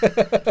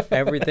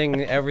 everything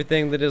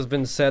that has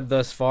been said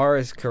thus far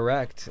is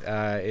correct.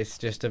 It's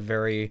just a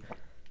very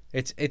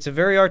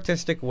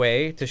artistic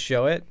way to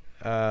show it.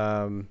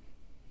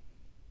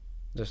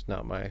 Just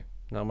not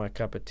my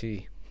cup of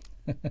tea.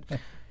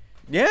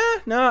 Yeah,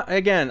 no,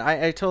 again,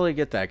 I totally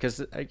get that, because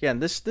again,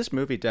 this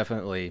movie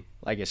definitely,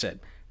 like I said,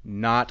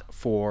 not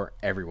for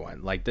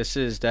everyone. Like, this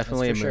is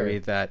definitely a movie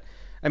that,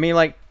 I mean,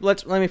 like,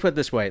 let me put it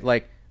this way.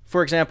 Like,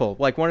 for example,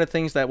 like, one of the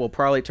things that will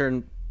probably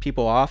turn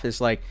people off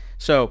is like,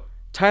 so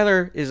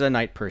Tyler is a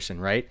night person,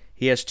 right?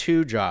 He has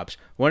two jobs.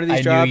 One of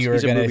these jobs,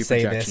 he's a movie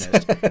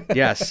projectionist.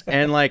 Yes,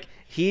 and like,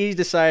 he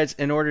decides,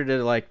 in order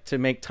to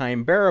make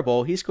time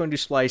bearable, he's going to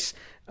slice.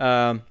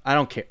 I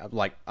don't care.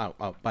 Like,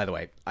 by the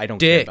way, I don't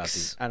care about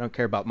these. I don't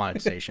care about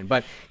monetization.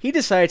 But he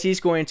decides he's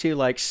going to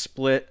like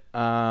split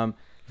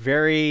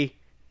very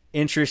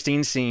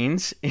interesting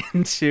scenes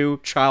into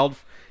child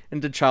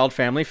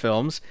family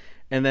films,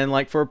 and then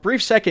like for a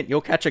brief second,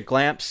 you'll catch a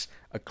glance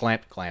or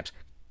glimpse.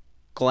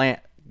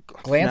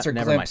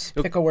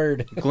 Pick a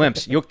word.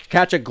 Glimpse. You'll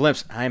catch a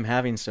glimpse. I'm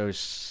having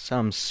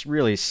some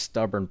really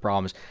stubborn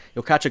problems.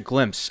 You'll catch a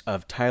glimpse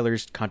of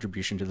Tyler's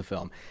contribution to the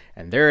film,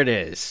 and there it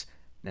is,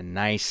 a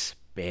nice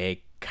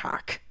big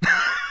cock.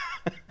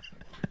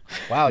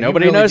 Wow!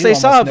 Nobody really knows they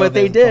saw it, but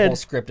they did. The whole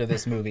script of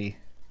this movie.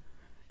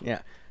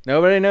 Yeah.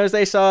 Nobody knows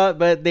they saw it,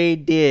 but they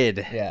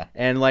did. Yeah.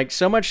 And like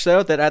so much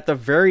so that at the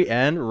very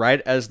end,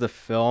 right as the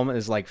film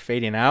is like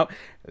fading out,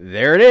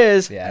 there it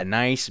is, a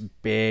nice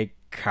big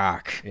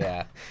cock.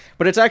 Yeah.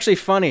 But it's actually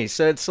funny.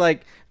 So it's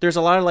like there's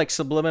a lot of like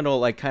subliminal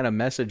like kind of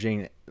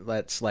messaging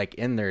that's like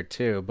in there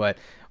too. But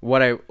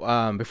what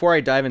I before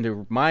I dive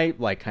into my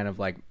like kind of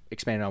like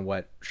expanding on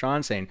what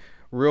Shawn's saying,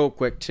 real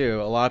quick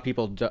too, a lot of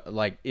people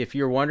like if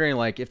you're wondering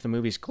like if the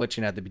movie's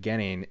glitching at the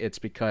beginning, it's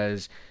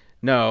because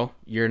no,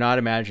 you're not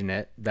imagining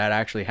it. That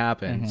actually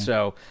happened. Mm-hmm.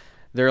 So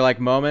there are like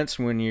moments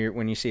when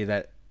you see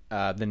that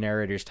the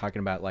narrator's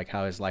talking about like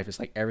how his life is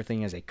like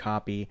everything is a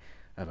copy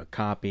of a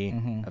copy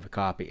of a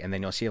copy, and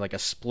then you'll see like a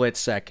split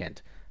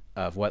second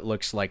of what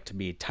looks like to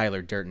be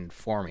Tyler Durden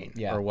forming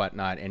or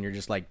whatnot, and you're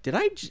just like,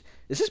 is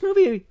this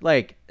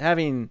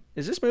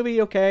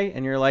movie okay?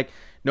 And you're like,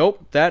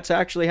 nope, that's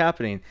actually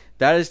happening.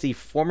 That is the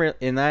formula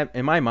in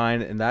my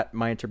mind, and that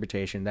my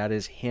interpretation, that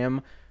is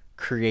him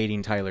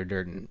creating Tyler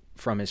Durden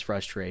from his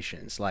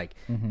frustrations. Like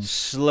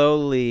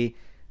slowly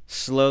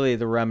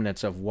the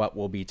remnants of what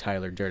will be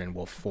Tyler Durden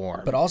will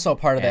form. But also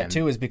part of that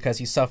too is because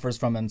he suffers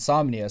from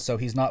insomnia, so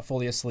he's not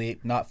fully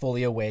asleep, not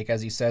fully awake,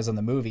 as he says in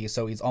the movie.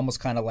 So he's almost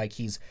kind of like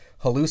he's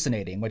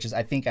hallucinating, which is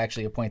I think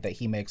actually a point that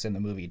he makes in the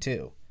movie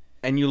too.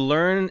 And you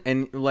learn,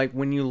 and like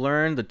when you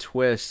learn the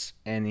twists,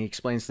 and he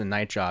explains the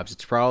night jobs,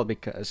 it's probably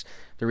because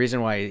the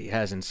reason why he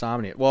has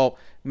insomnia. Well,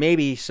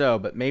 maybe so,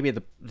 but maybe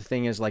the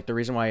thing is like the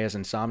reason why he has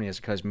insomnia is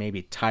because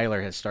maybe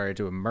Tyler has started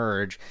to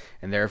emerge,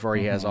 and therefore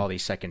he has all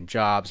these second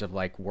jobs of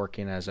like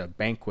working as a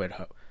banquet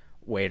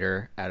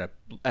waiter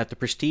at the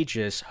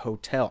prestigious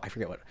hotel. I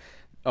forget what.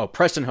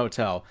 Preston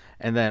Hotel,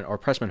 or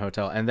Pressman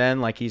Hotel, and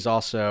then like he's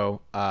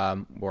also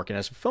working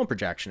as a film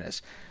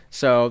projectionist.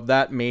 So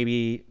that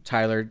maybe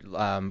Tyler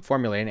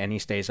formulating, and he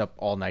stays up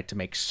all night to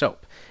make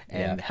soap.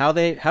 And how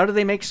do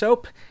they make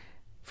soap?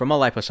 From a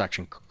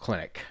liposuction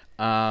clinic.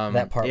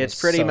 That part it's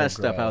was pretty so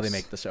messed up how gross. they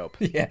make the soap.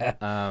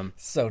 Yeah,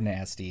 so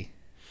nasty.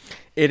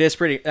 It is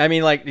pretty. I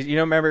mean, like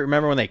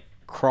remember when they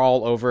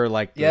crawl over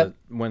like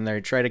when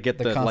they try to get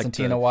the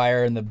concertina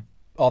wire and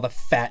all the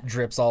fat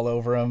drips all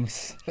over them,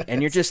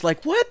 and you're just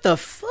like, what the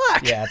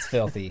fuck? Yeah, it's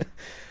filthy.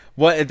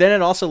 Well, then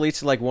it also leads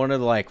to like one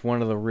of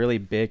the really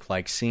big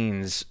like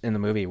scenes in the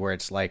movie where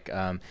it's like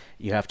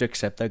you have to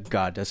accept that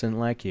God doesn't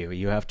like you.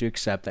 You have to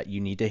accept that you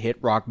need to hit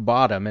rock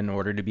bottom in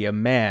order to be a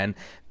man.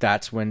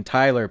 That's when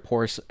Tyler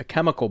applies a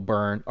chemical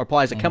burn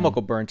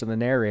to the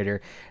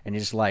narrator, and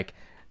he's like,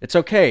 it's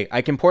okay,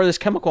 I can pour this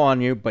chemical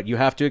on you, but you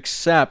have to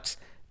accept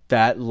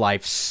that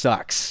life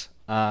sucks.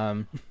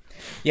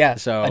 Yeah,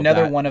 so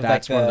another one of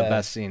that's like one of the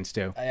best scenes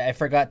too. I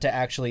forgot to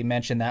actually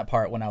mention that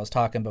part when I was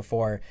talking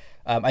before.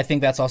 I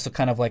think that's also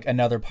kind of like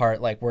another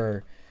part, like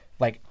where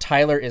like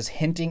Tyler is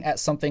hinting at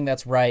something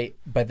that's right,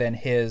 but then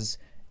his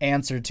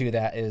answer to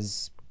that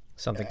is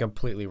something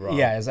completely wrong.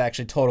 Yeah, is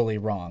actually totally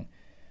wrong.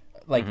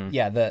 Like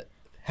the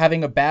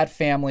having a bad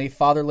family,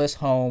 fatherless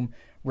home,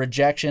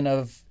 rejection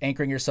of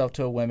anchoring yourself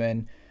to a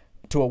woman,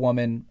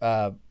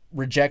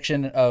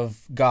 rejection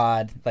of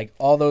God, like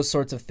all those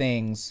sorts of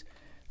things.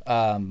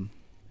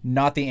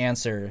 Not the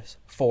answer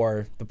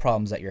for the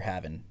problems that you're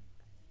having.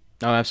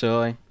 Oh,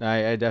 absolutely.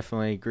 I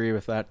definitely agree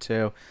with that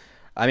too.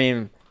 I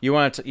mean, you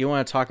want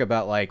to talk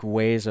about like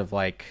ways of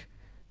like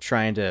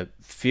trying to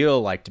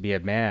feel like to be a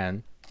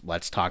man.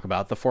 Let's talk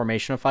about the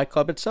formation of Fight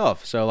Club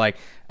itself. So like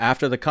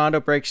after the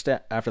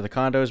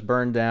condos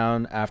burn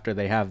down, after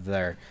they have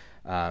their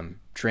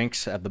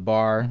drinks at the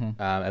bar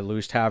at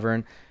Lou's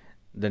Tavern,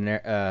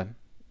 then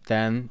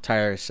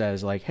Tyler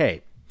says like,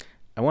 "Hey,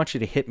 I want you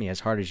to hit me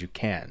as hard as you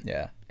can."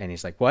 Yeah. And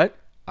he's like, "What?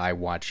 I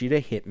want you to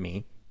hit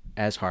me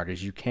as hard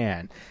as you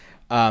can."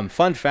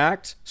 Fun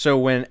fact. So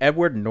when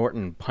Edward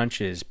Norton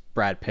punches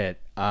Brad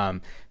Pitt,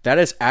 that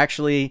is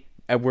actually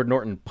Edward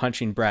Norton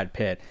punching Brad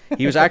Pitt.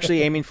 He was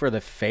actually aiming for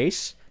the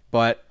face,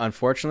 but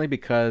unfortunately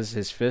because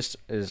his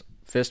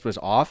fist was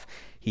off,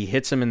 he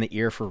hits him in the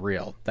ear for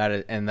real.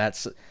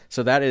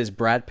 That is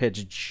Brad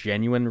Pitt's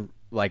genuine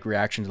like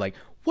reaction to like,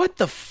 what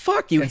the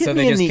fuck? You hit me in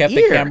the ear. So they just kept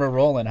the camera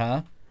rolling,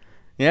 huh?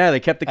 Yeah, they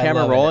kept the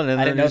camera rolling, and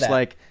then just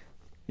like,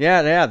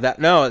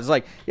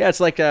 it's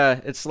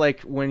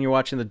like when you're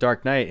watching The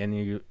Dark Knight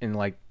and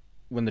like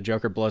when the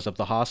Joker blows up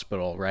the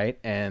hospital, right?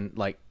 And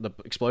like the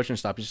explosion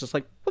stops, he's just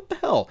like, what the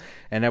hell?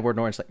 And Edward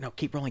Norton's like, no,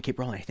 keep rolling.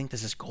 I think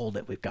this is gold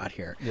that we've got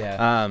here.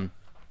 Yeah.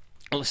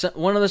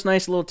 One of those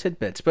nice little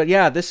tidbits.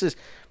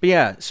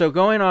 So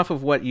going off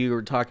of what you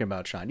were talking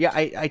about, Shawn,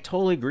 I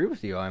totally agree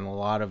with you on a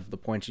lot of the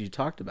points you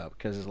talked about,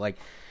 because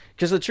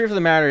the truth of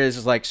the matter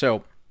is like,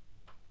 so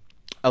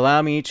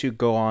allow me to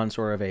go on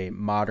sort of a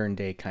modern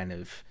day kind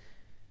of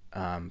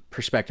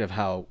perspective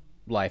how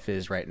life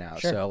is right now.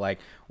 Sure. So like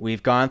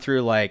we've gone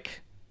through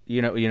like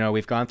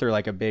we've gone through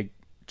like a big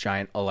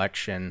giant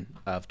election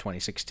of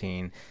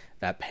 2016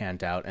 that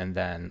panned out, and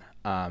then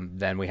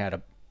we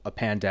had a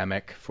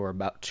pandemic for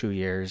about 2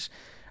 years,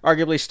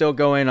 arguably still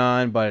going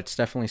on, but it's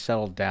definitely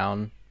settled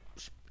down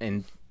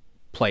in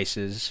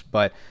places.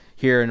 But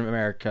here in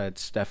America,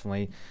 it's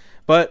definitely,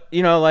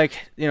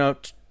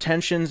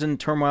 tensions and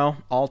turmoil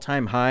all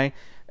time high.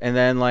 and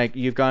then like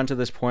you've gone to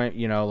this point,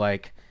 you know,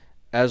 like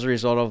as a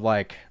result of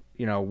like,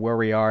 you know, where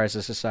we are as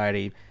a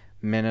society,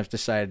 men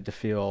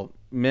feel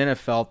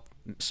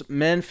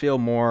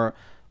more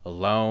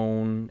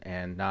alone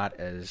and not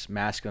as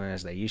masculine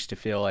as they used to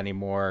feel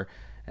anymore,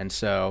 and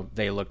so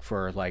they look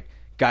for like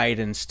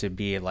guidance to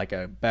be like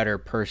a better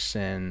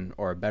person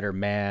or a better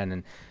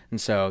man,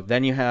 and so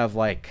then you have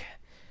like,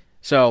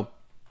 so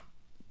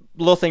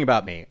little thing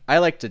about me, I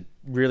like to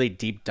really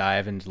deep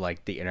dive into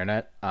like the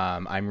internet.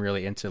 I'm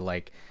really into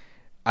like,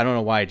 I don't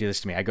know why I do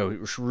this to me, I go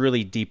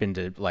really deep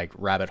into like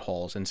rabbit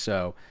holes, and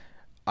so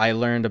I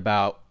learned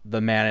about the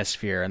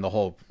manosphere and the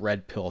whole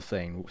red pill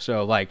thing.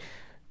 So like,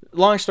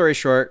 long story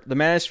short, the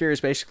manosphere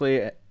is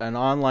basically an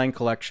online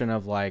collection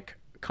of like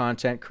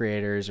content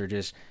creators or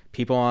just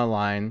people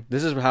online.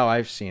 This is how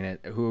I've seen it,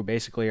 who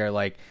basically are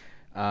like,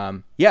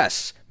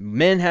 yes,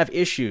 men have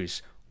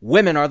issues,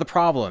 women are the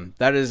problem.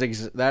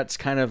 That's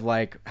kind of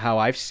like how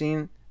I've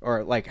seen,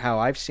 or like how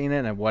I've seen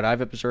it and what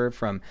I've observed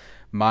from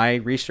my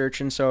research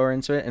and so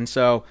into it. And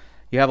so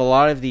you have a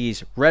lot of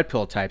these red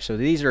pill types. So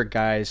these are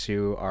guys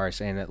who are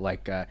saying that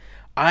like,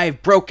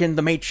 I've broken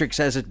the matrix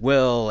as it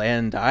will,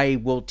 and I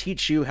will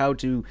teach you how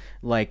to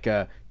like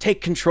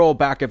take control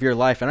back of your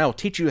life, and I will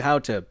teach you how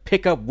to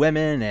pick up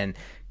women and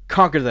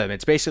conquer them.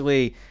 It's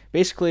basically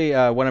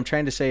what I'm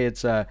trying to say.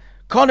 It's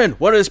Conan,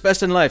 what is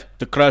best in life?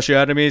 To crush your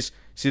enemies,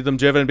 see them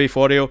driven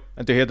before you,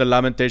 and to hear the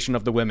lamentation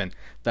of the women.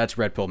 That's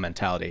red pill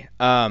mentality.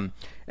 And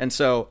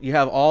so you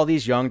have all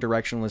these young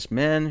directionless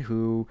men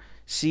who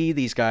see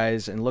these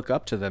guys and look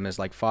up to them as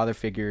like father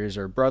figures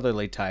or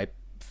brotherly type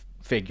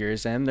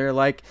figures, and they're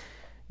like,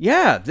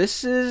 yeah,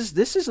 this is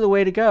the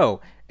way to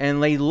go.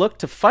 And they look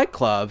to Fight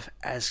Club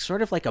as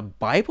sort of like a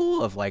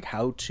Bible of like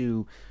how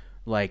to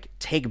like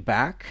take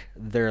back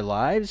their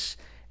lives.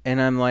 And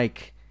I'm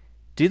like,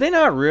 do they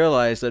not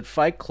realize that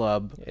Fight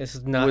Club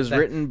was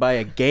written by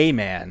a gay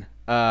man?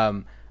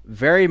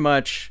 Very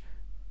much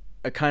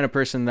a kind of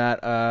person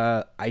that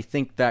I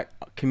think that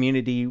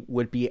community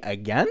would be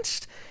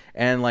against.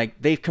 And like,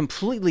 they've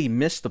completely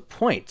missed the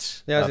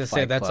point. Yeah, I was gonna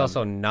say that's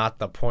also not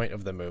the point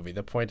of the movie.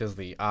 The point is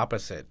the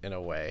opposite in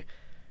a way.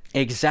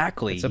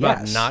 Exactly. It's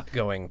about not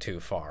going too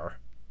far.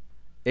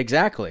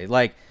 Exactly.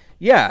 Like,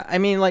 yeah. I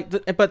mean, like,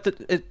 but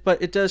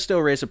it does still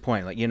raise a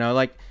point. Like, you know,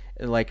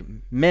 like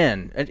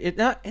men.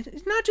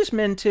 It's not just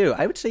men too.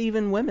 I would say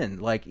even women.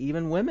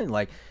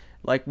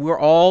 Like we're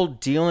all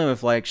dealing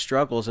with like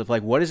struggles of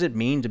like, what does it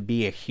mean to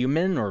be a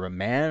human or a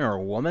man or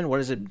a woman? What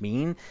does it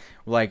mean?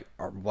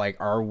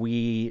 Are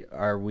we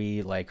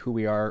like who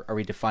we are? Are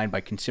we defined by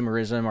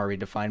consumerism? Are we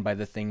defined by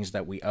the things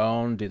that we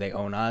own? Do they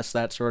own us?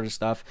 That sort of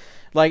stuff.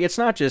 Like, it's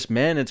not just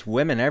men, it's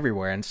women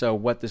everywhere. And so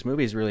what this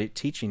movie is really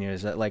teaching you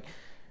is that like,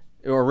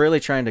 we're really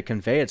trying to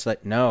convey, it's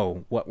like,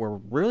 no, what we're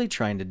really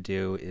trying to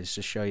do is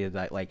to show you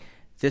that like,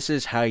 this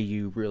is how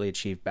you really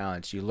achieve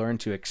balance. You learn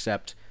to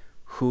accept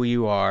who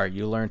you are,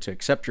 you learn to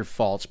accept your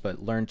faults,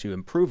 but learn to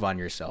improve on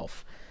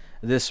yourself,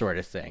 this sort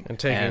of thing. And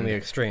taking the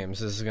extremes,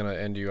 this is going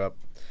to end you up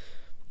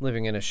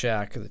living in a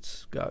shack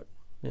that's got,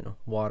 you know,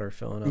 water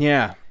filling up.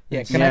 Yeah.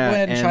 Can I go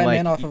ahead and chime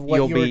in off of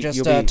what you were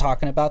just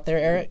talking about there,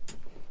 Eric?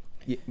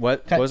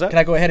 What was that? Can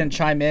I go ahead and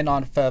chime in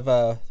on some of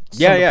the points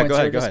go you were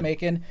ahead. just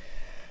making?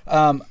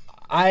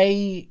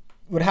 I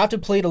would have to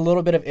plead a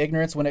little bit of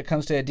ignorance when it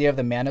comes to the idea of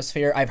the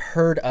manosphere. I've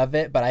heard of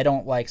it, but I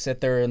don't like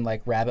sit there and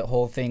like rabbit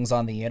hole things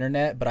on the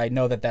internet, but I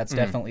know that that's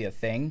definitely a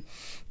thing.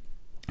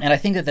 And I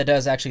think that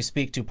does actually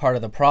speak to part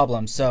of the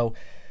problem. So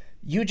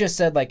you just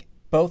said like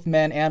both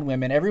men and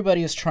women,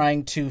 everybody is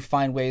trying to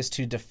find ways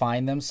to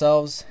define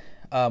themselves.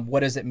 What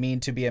does it mean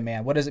to be a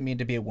man? What does it mean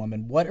to be a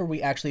woman? What are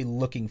we actually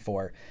looking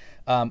for?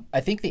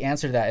 I think the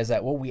answer to that is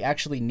that what we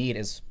actually need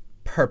is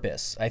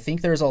purpose. I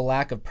think there's a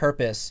lack of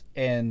purpose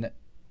in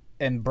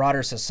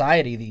broader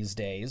society these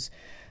days.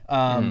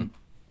 And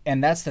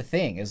that's the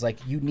thing, is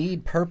like, you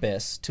need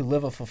purpose to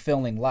live a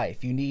fulfilling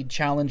life. You need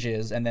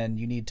challenges, and then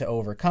you need to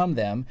overcome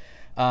them.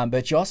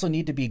 But you also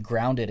need to be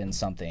grounded in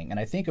something. And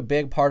I think a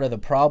big part of the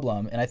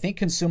problem, and I think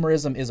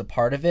consumerism is a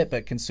part of it,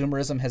 but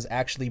consumerism has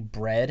actually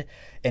bred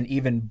an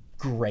even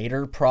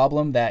greater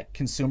problem that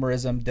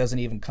consumerism doesn't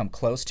even come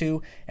close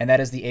to. And that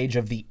is the age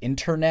of the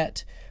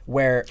internet,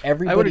 where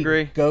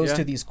everybody goes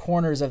to these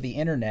corners of the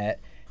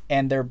internet,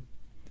 and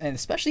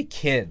especially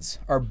kids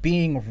are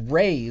being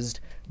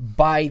raised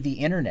by the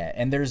internet.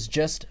 And there's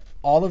just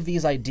all of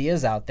these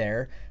ideas out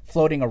there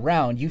floating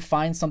around. You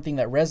find something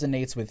that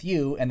resonates with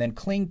you and then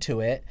cling to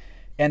it.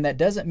 And that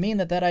doesn't mean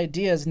that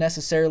idea is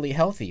necessarily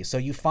healthy. So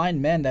you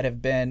find men that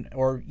have been,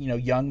 or, you know,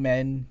 young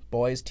men,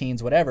 boys,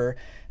 teens, whatever,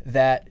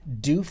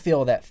 that do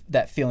feel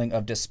that feeling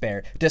of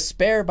despair.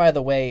 Despair, by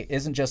the way,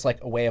 isn't just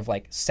like a way of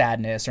like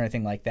sadness or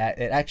anything like that.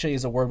 It actually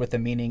is a word with a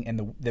meaning,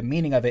 and the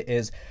meaning of it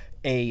is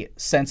a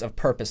sense of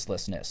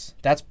purposelessness.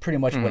 That's pretty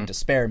much what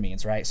despair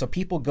means, right? So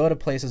people go to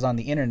places on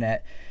the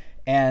internet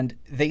and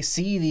they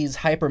see these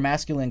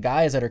hyper-masculine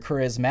guys that are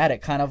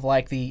charismatic, kind of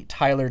like the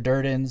Tyler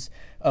Durdens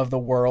of the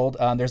world.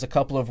 There's a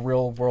couple of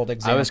real-world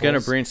examples. I was going to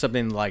bring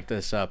something like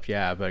this up,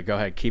 but go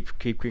ahead.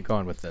 Keep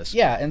going with this.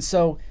 Yeah, and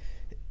so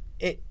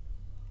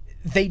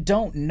they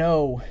don't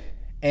know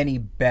any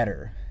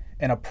better.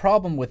 And a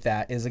problem with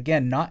that is,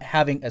 again, not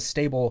having a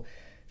stable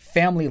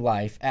family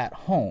life at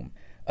home.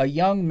 A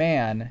young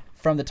man,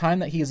 from the time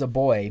that he is a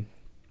boy,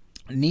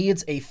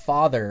 needs a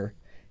father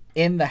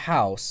in the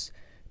house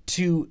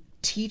to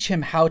teach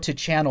him how to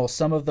channel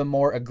some of the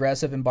more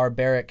aggressive and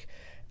barbaric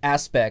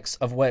aspects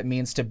of what it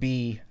means to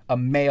be a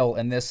male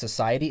in this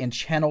society, and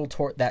channel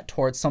that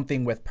towards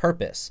something with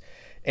purpose.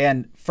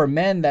 And for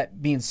men, that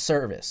means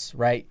service,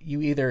 right?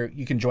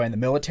 You can join the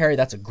military.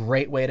 That's a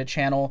great way to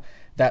channel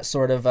that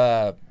sort of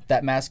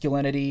that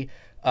masculinity.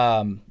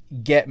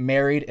 Get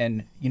married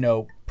and,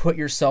 put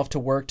yourself to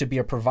work to be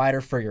a provider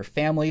for your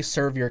family,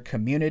 serve your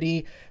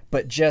community.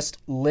 But just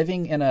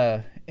living in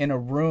a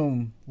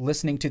room,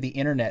 listening to the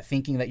internet,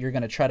 thinking that you're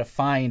going to try to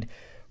find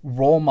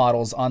role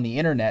models on the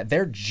internet,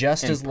 they're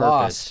just as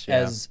lost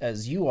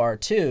as you are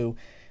too.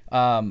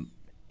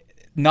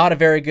 Not a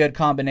very good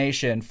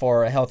combination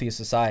for a healthy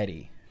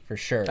society, for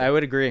sure. I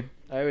would agree.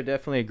 I would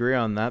definitely agree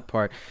on that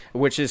part,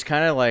 which is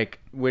kind of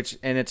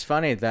and it's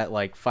funny that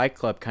like Fight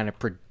Club kind of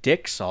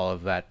predicts all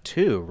of that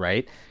too,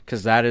 right?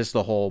 Because that is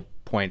the whole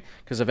point.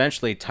 Because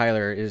eventually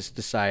Tyler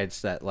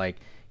decides that like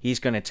he's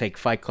going to take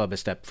Fight Club a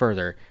step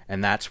further,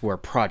 and that's where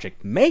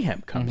Project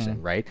Mayhem comes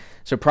in, right?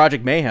 So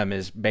Project Mayhem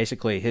is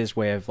basically his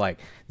way of like,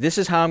 this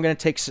is how I'm going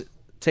to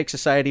take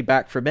society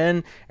back for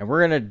men, and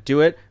we're going to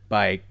do it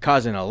by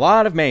causing a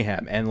lot of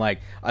mayhem. And like,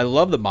 I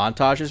love the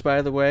montages,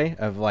 by the way,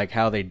 of like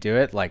how they do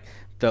it. Like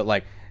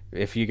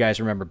if you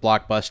guys remember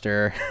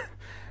Blockbuster,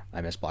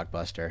 I miss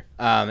Blockbuster.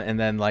 And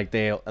then like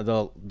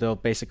they'll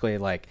basically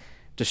like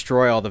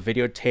destroy all the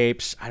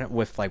videotapes.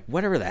 With like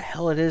whatever the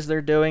hell it is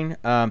they're doing.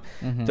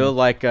 They'll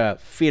like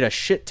feed a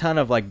shit ton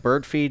of like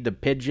bird feed to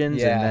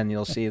pigeons, and then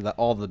you'll see that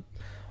all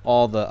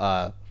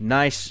the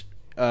nice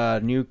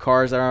new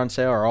cars that are on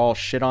sale are all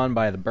shit on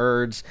by the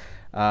birds.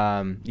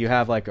 You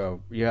have like a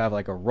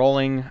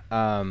rolling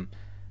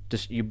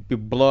you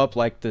blow up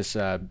like this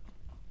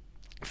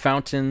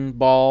fountain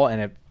ball,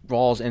 and it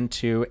rolls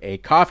into a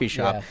coffee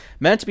shop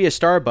meant to be a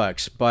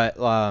Starbucks, but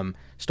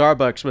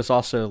Starbucks was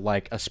also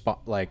like a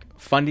spot, like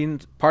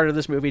funding part of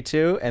this movie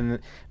too. And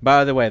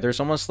by the way, there's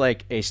almost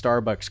like a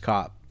Starbucks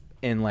cop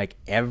in like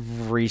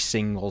every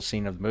single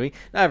scene of the movie.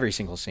 Not every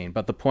single scene,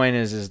 but the point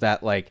is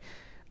that like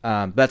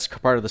that's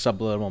part of the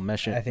subliminal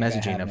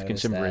messaging of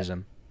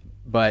consumerism.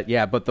 But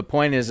the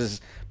point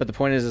is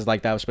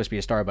like that was supposed to be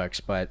a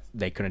Starbucks, but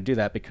they couldn't do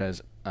that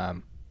because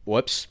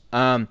whoops.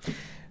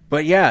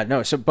 But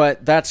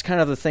that's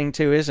kind of the thing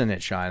too, isn't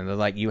it, Shawn?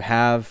 Like you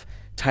have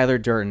Tyler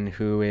Durden,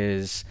 who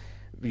is,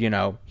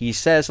 he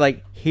says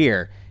like,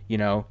 here, you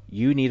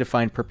need to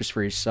find purpose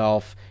for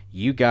yourself.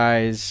 You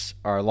guys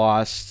are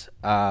lost.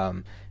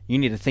 You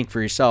need to think for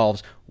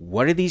yourselves.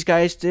 What do these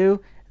guys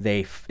do?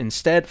 They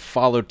instead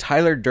follow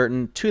Tyler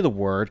Durden to the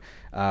word.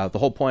 The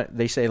whole point,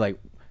 they say like,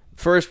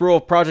 first rule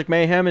of Project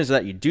Mayhem is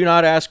that you do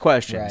not ask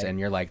questions, and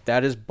you're like,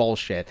 that is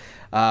bullshit.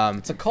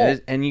 It's a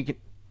cult,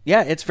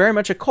 it's very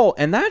much a cult,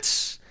 and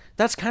that's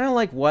kind of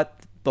like what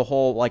the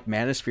whole like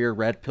Manosphere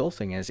Red Pill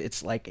thing is.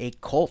 It's like a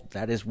cult.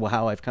 That is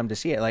how I've come to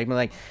see it.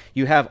 Like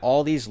you have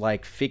all these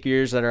like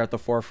figures that are at the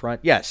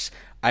forefront. Yes,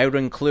 I would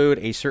include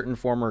a certain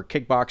former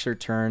kickboxer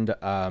turned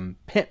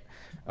pimp,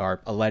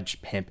 or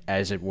alleged pimp,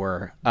 as it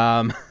were,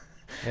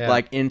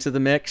 like into the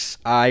mix.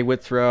 I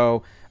would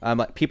throw.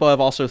 People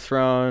have also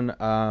thrown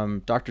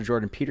Dr.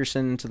 Jordan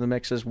Peterson into the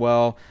mix as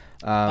well.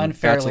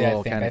 Unfairly,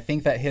 I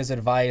think that his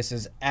advice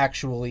is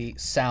actually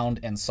sound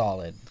and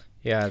solid.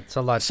 Yeah, it's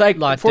a lot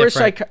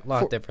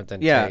different than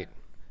Tate.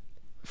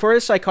 For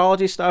his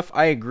psychology stuff,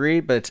 I agree,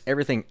 but it's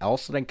everything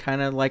else that I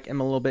kind of like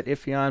am a little bit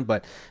iffy on.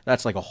 But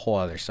that's like a whole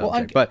other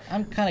subject.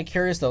 I'm kind of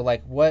curious though,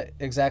 like what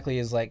exactly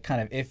is like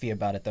kind of iffy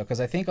about it though? Because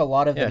I think a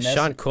lot of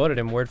Shawn quoted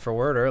him word for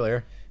word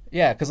earlier.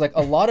 Yeah, because like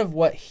a lot of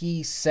what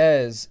he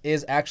says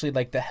is actually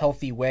like the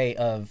healthy way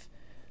of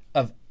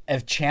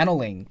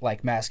channeling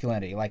like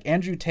masculinity. Like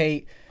Andrew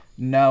Tate,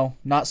 no,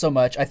 not so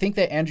much. I think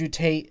that Andrew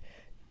Tate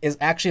is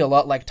actually a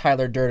lot like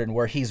Tyler Durden,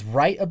 where he's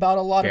right about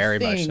a lot of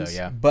things, much so,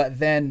 yeah. but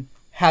then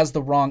has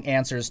the wrong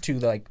answers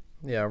to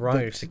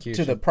execution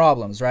to the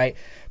problems, right?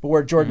 But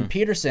where Jordan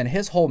Peterson,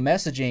 his whole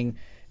messaging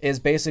is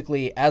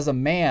basically, as a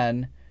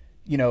man,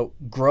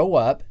 grow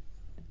up.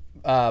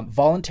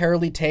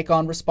 Voluntarily take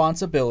on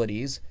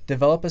responsibilities,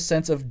 develop a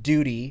sense of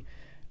duty,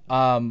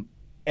 and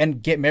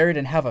get married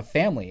and have a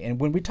family. And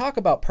when we talk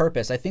about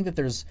purpose, I think that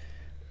there's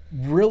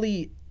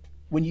really,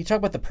 when you talk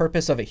about the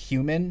purpose of a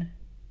human,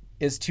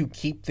 is to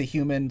keep the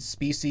human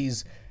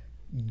species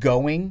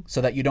going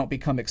so that you don't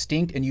become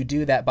extinct, and you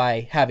do that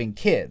by having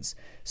kids.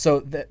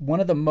 So that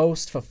one of the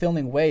most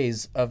fulfilling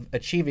ways of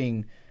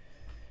achieving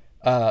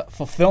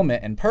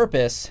fulfillment and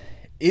purpose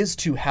is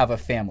to have a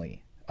family.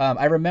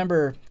 I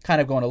remember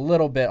kind of going a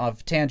little bit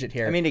off tangent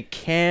here. I mean, it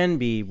can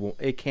be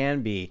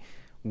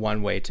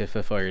one way to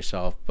fulfill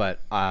yourself, but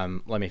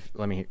let me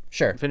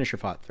finish your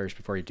thought first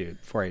before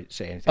I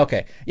say anything.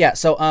 Okay, yeah.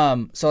 So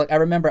like I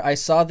remember I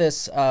saw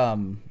this. I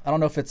don't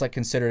know if it's like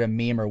considered a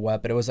meme or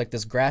what, but it was like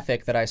this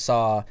graphic that I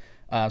saw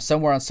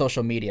somewhere on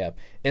social media.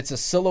 It's a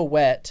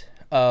silhouette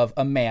of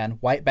a man,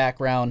 white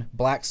background,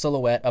 black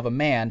silhouette of a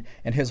man,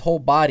 and his whole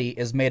body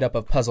is made up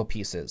of puzzle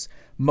pieces,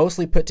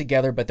 mostly put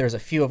together, but there's a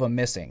few of them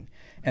missing.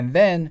 And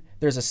then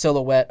there's a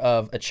silhouette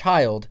of a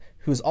child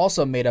who's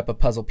also made up of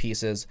puzzle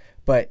pieces,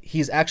 but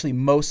he's actually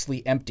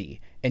mostly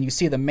empty. And you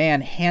see the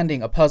man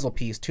handing a puzzle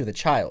piece to the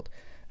child.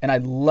 And I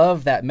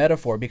love that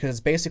metaphor because it's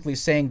basically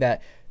saying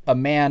that a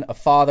man, a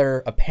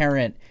father, a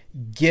parent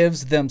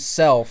gives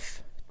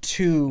themselves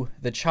to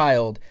the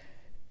child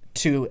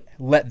to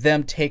let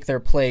them take their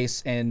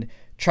place and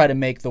try to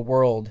make the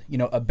world,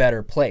 a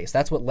better place.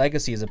 That's what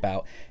legacy is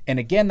about. And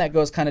again, that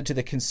goes kind of to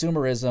the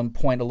consumerism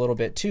point a little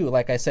bit too.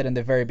 Like I said in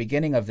the very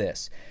beginning of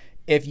this,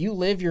 if you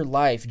live your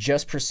life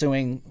just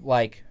pursuing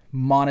like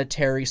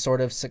monetary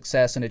sort of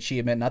success and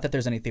achievement, not that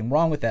there's anything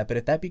wrong with that, but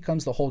if that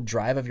becomes the whole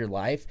drive of your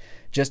life,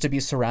 just to be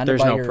surrounded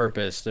by your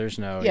purpose, to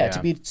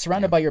be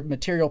surrounded by your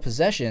material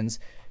possessions,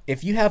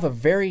 if you have a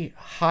very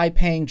high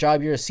paying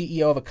job, you're a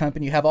CEO of a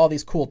company, you have all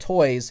these cool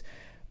toys,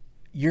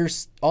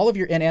 all of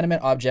your inanimate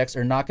objects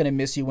are not going to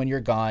miss you when you're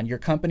gone. Your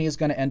company is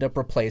going to end up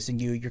replacing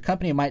you. Your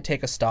company might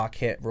take a stock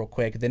hit real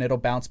quick, then it'll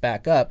bounce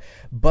back up.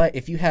 But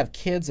if you have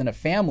kids and a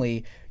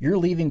family, you're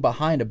leaving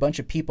behind a bunch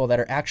of people that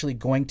are actually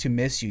going to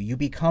miss you. You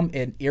become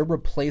an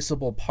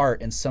irreplaceable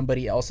part in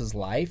somebody else's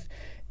life,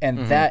 and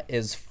that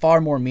is far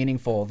more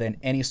meaningful than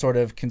any sort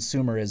of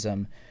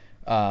consumerism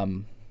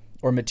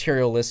or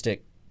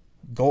materialistic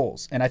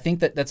goals. And I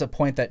think that that's a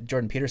point that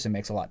Jordan Peterson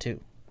makes a lot too.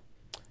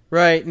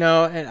 Right.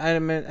 No,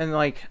 and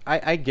like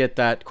I get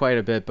that quite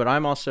a bit, but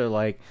I'm also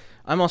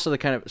the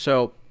kind of,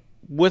 so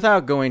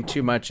without going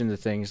too much into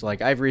things,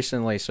 like I've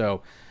recently,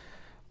 so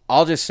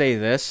I'll just say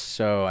this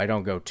so I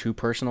don't go too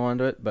personal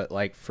into it, but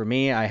like for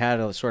me, I had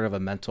a sort of a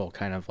mental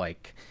kind of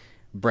like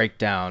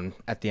breakdown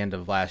at the end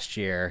of last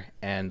year,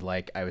 and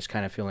like I was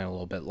kind of feeling a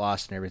little bit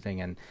lost and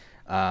everything, and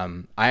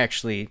I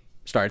actually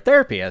started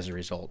therapy as a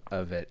result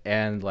of it,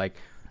 and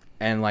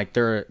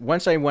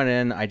once I went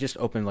in, I just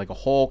opened like a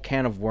whole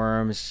can of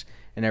worms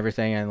and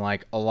everything, and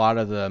like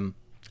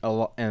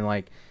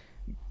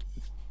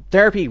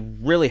therapy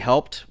really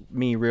helped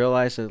me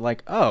realize that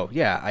like, oh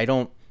yeah,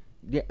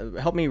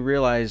 helped me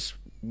realize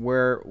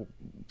where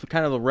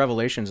kind of the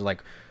revelations of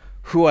like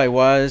who I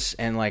was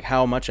and like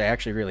how much I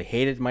actually really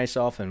hated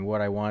myself and what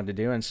I wanted to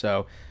do. And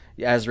so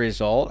as a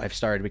result, I've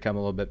started to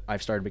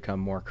become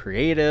more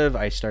creative.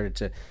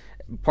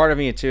 Part of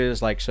me too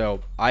is like,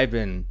 so I'm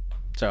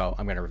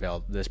going to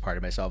reveal this part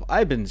of myself.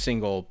 I've been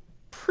single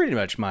pretty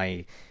much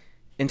my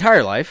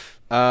entire life.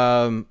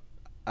 And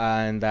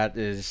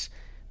that's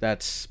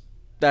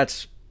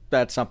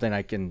something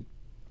I can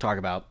talk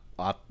about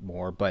a lot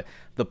more. But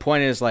the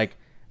point is like,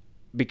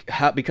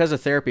 because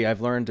of therapy,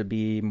 I've learned to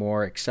be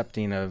more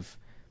accepting of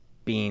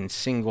being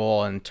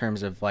single in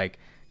terms of like,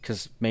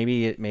 cause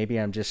maybe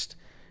I'm just,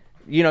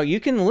 you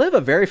can live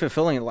a very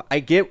fulfilling. I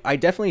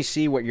definitely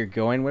see what you're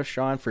going with,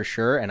 Shawn, for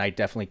sure, and I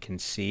definitely can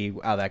see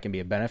how that can be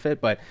a benefit.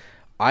 But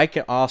I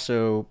can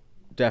also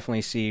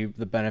definitely see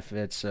the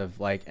benefits of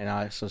like, and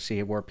I also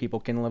see where people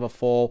can live a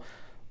full,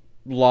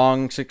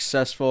 long,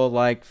 successful,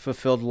 like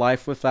fulfilled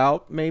life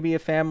without maybe a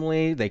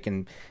family. They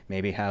can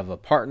maybe have a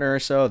partner or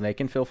so, and they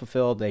can feel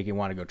fulfilled. They can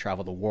want to go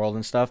travel the world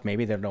and stuff.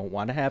 Maybe they don't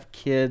want to have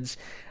kids.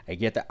 I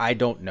get that. I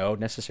don't know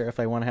necessarily if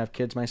I want to have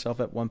kids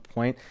myself at one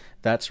point,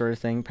 that sort of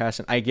thing.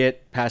 Passing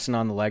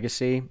on the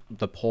legacy,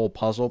 the whole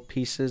puzzle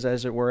pieces,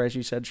 as it were, as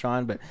you said,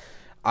 Shawn. But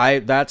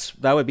that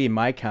would be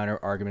my counter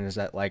argument, is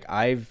that like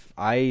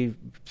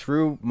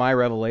through my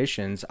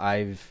revelations,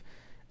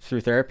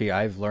 through therapy,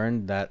 I've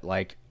learned that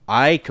like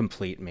I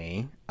complete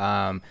me.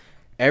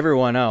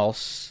 Everyone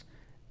else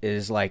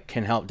is like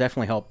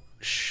definitely help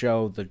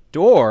show the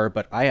door,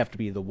 but I have to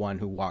be the one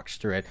who walks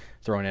through it,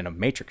 throwing in a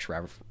Matrix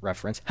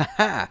reference,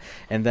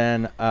 and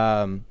then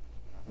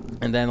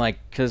like,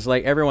 because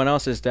like everyone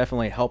else has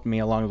definitely helped me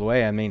along the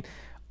way. I mean,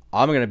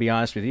 I'm gonna be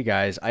honest with you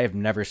guys. I have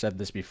never said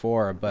this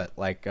before, but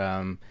like,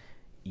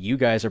 you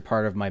guys are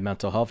part of my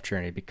mental health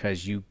journey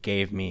because you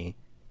gave me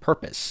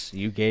purpose.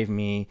 You gave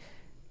me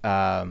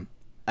an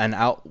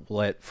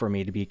outlet for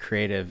me to be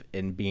creative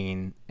in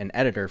being an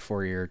editor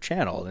for your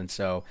channel, and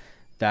so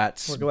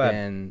that's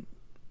been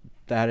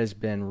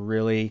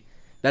really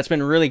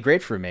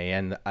great for me,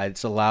 and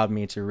it's allowed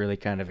me to really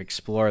kind of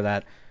explore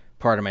that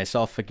part of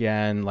myself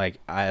again. Like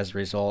as a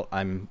result,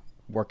 I'm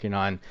working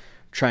on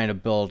trying to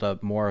build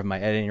up more of my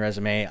editing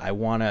resume. I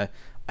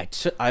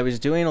was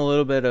doing a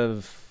little bit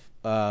of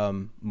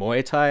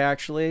Muay Thai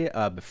actually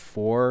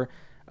before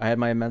I had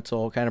my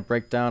mental kind of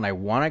breakdown. I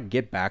want to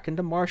get back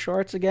into martial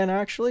arts again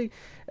actually,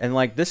 and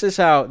like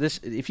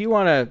if you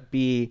want to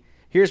be,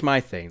 here's my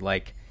thing,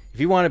 like if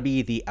you want to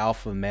be the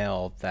alpha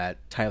male that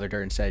Tyler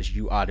Durden says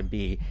you ought to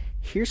be,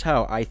 here's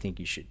how I think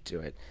you should do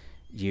it.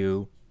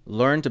 You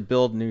learn to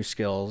build new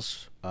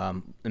skills,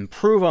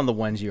 improve on the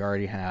ones you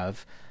already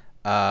have,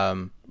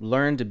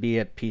 learn to be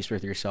at peace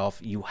with yourself.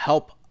 You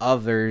help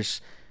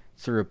others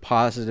through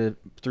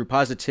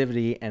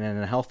positivity and in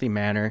a healthy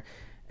manner,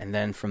 and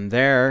then from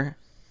there,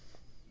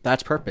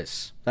 that's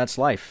purpose. That's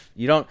life.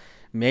 You don't,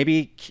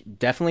 maybe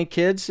definitely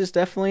kids is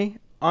definitely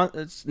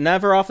it's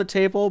never off the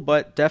table,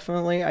 but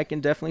definitely I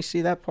can definitely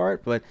see that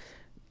part. But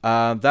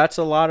that's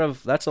a lot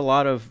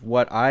of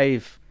what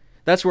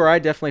that's where I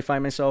definitely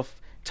find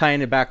myself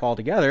tying it back all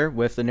together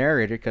with the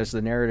narrator, because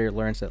the narrator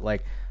learns that,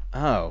 like,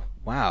 oh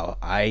wow,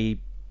 my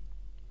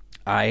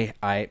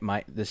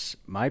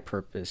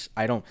purpose,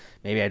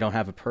 maybe I don't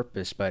have a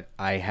purpose, but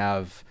I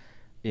have,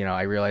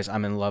 I realize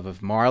I'm in love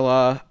with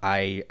Marla.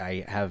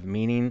 I have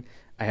meaning.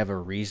 I have a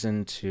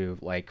reason to,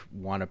 like,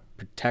 want to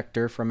protect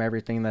her from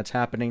everything that's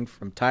happening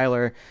from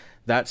Tyler,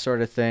 that sort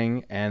of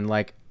thing. And,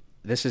 like,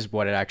 this is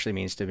what it actually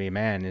means to be a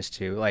man, is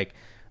to, like,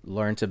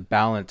 learn to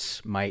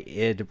balance my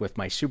id with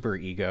my super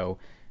ego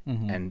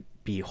and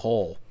be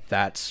whole.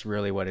 That's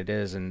really what it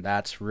is. And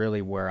that's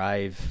really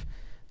where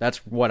that's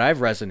what I've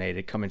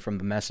resonated coming from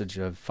the message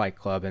of Fight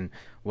Club, and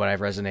what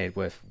I've resonated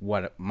with,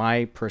 what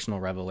my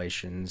personal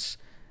revelations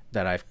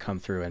that I've come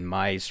through in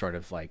my sort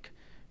of, like,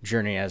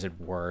 journey, as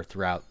it were,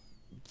 throughout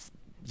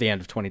the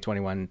end of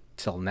 2021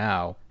 till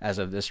now, as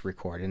of this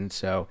recording.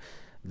 So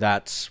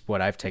that's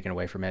what I've taken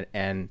away from it.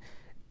 And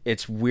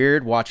it's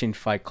weird watching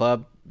Fight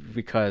Club,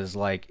 because,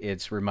 like,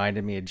 it's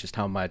reminded me of just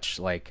how much,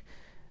 like,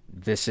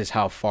 this is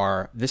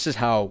where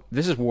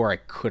I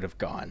could have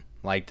gone.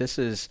 Like, this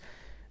is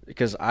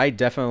because I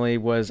definitely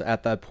was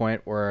at that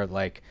point where,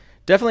 like,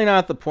 definitely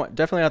not the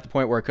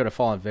point where I could have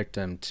fallen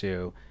victim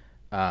to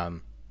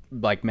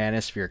like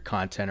manosphere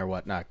content or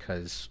whatnot,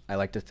 because I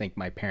like to think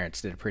my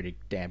parents did a pretty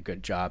damn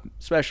good job,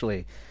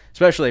 especially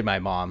my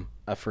mom,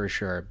 for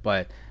sure,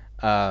 but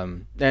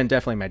and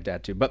definitely my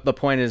dad too. But the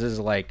point is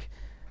like,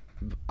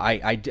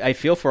 I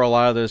feel for a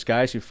lot of those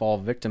guys who fall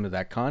victim to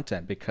that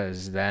content,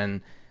 because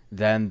then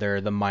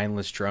they're the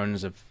mindless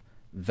drones of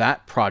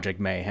that Project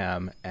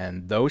Mayhem,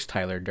 and those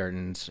Tyler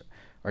Durtons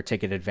are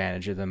taking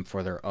advantage of them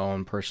for their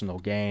own personal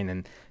gain,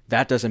 and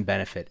that doesn't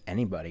benefit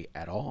anybody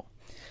at all.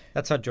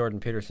 That's how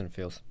Jordan Peterson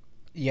feels.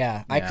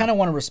 Yeah, I kind of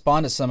want to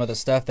respond to some of the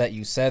stuff that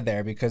you said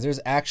there, because there's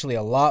actually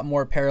a lot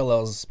more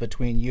parallels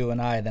between you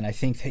and I than I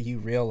think that you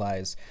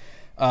realize.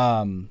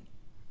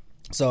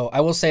 So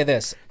I will say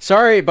this.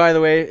 Sorry, by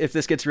the way, if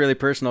this gets really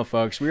personal,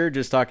 folks. We were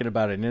just talking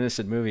about an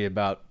innocent movie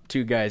about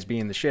two guys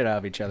beating the shit out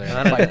of each other in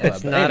a Fight Club.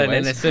 It's not an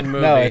innocent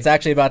movie. No, it's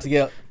actually about to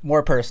get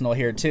more personal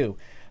here, too.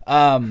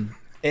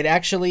 It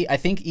actually, I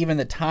think even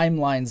the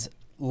timelines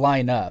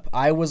line up.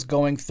 I was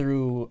going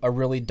through a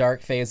really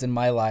dark phase in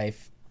my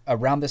life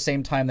around the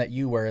same time that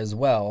you were as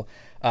well.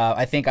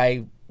 I think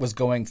I was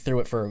going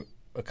through it for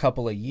a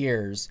couple of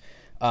years.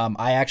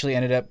 I actually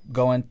ended up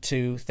going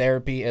to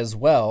therapy as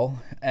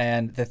well,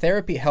 and the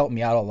therapy helped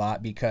me out a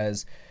lot,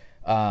 because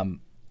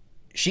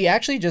she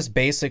actually just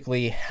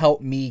basically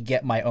helped me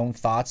get my own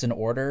thoughts in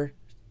order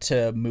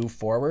to move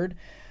forward.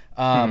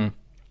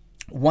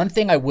 One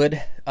thing I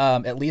would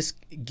at least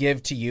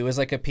give to you as,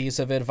 like, a piece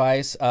of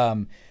advice,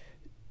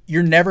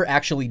 you're never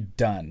actually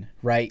done,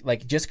 right?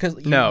 Like, just because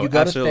you go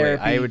absolutely. To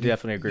therapy, I would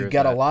definitely agree with that.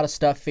 You got a lot of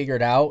stuff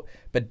figured out,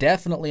 but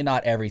definitely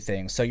not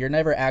everything. So you're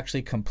never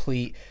actually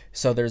complete.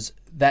 So there's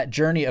that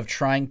journey of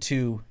trying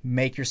to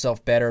make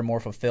yourself better,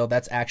 more fulfilled.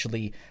 That's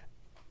actually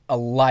a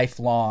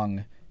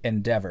lifelong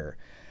endeavor.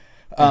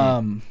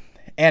 And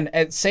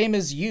same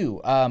as you,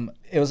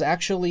 it was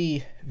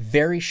actually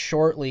very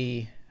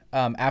shortly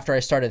after I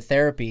started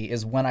therapy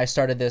is when I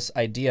started this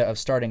idea of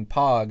starting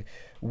POG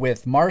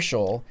with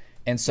Marshall.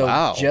 And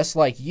so just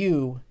like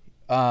you,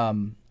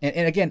 and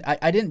again,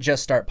 I didn't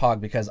just start POG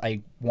because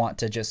I want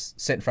to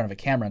just sit in front of a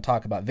camera and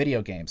talk about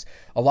video games.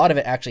 A lot of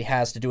it actually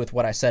has to do with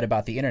what I said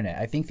about the internet.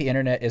 I think the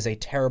internet is a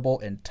terrible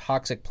and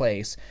toxic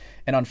place.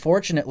 And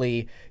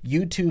unfortunately,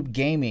 YouTube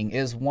gaming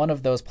is one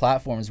of those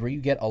platforms where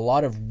you get a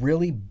lot of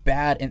really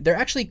bad, and they're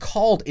actually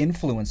called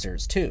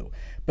influencers too,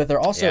 but they're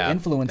also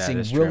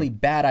influencing really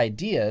bad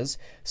ideas.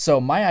 So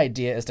my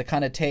idea is to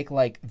kind of take,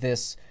 like,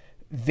 this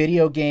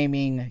video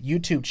gaming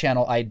YouTube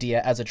channel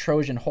idea as a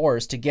Trojan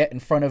horse to get in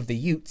front of the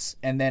youths,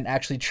 and then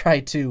actually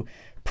try to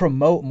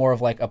promote more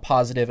of, like, a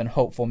positive and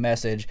hopeful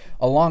message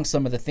along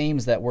some of the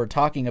themes that we're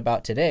talking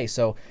about today.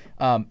 So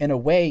in a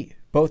way,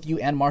 both you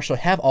and Marshall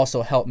have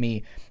also helped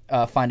me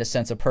find a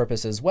sense of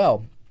purpose as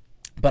well.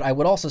 But I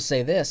would also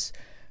say this,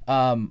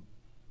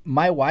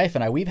 my wife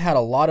and I, we've had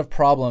a lot of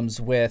problems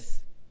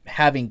with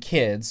having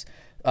kids.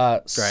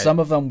 Some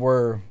of them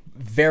were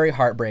very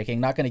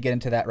heartbreaking. Not going to get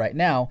into that right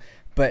now.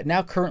 But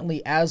now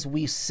currently, as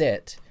we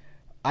sit,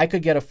 I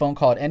could get a phone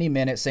call at any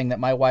minute saying that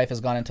my wife has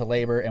gone into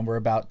labor and we're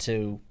about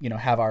to,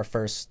 have our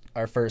first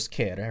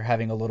kid, or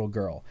having a little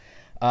girl.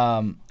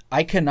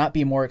 I could not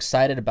be more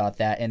excited about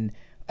that. And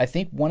I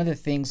think one of the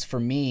things for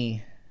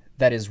me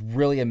that is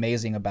really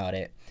amazing about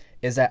it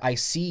is that I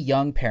see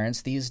young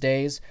parents these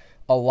days.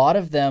 A lot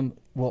of them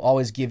will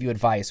always give you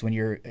advice when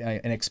you're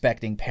an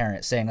expecting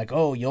parent, saying, like,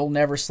 oh, you'll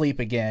never sleep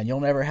again, you'll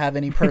never have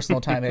any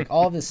personal time, like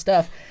all this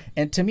stuff.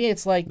 And to me,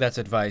 it's like, that's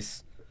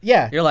advice.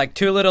 Yeah. You're like,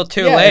 too little,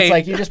 too late. It's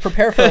like you just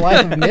prepare for a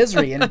life of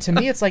misery. And to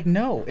me, it's like,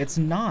 no, it's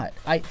not.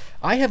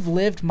 I have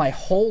lived my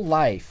whole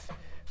life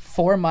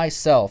for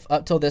myself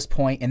up till this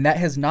point, and that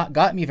has not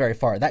got me very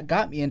far. That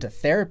got me into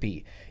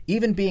therapy.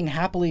 even being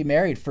happily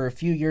married for a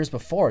few years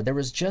before, there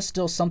was just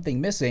still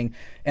something missing.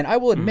 And I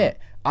will admit,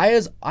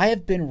 I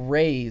have been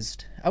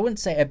raised, I wouldn't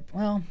say,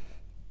 well,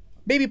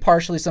 maybe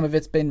partially some of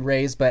it's been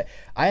raised, but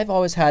I have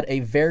always had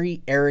a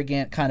very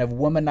arrogant kind of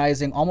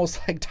womanizing, almost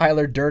like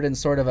Tyler Durden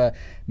sort of a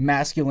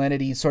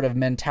masculinity sort of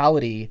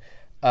mentality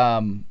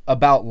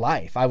about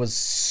life. I was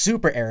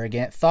super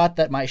arrogant, thought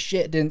that my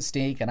shit didn't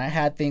stink and I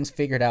had things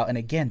figured out. And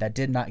again, that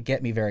did not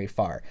get me very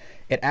far.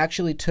 It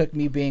actually took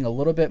me being a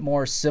little bit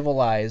more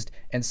civilized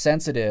and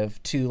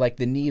sensitive to like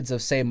the needs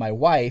of, say, my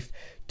wife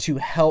to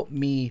help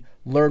me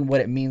learn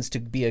what it means to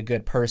be a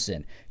good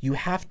person. You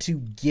have to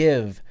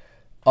give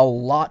a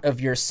lot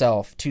of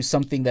yourself to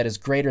something that is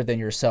greater than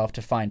yourself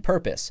to find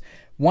purpose.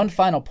 One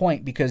final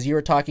point, because you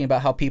were talking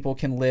about how people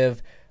can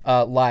live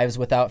lives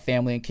without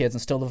family and kids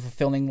and still live a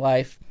fulfilling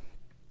life.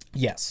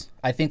 Yes,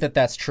 I think that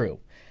that's true.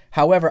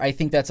 However, I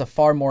think that's a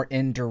far more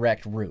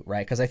indirect route,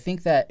 right? Because I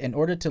think that in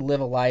order to live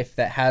a life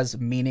that has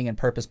meaning and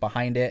purpose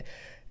behind it,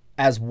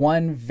 as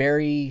one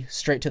very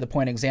straight to the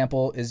point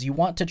example, is you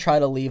want to try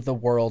to leave the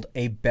world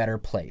a better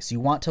place. You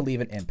want to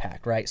leave an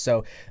impact, right?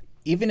 So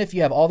even if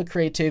you have all the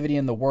creativity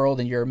in the world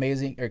and you're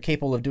amazing or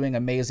capable of doing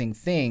amazing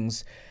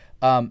things,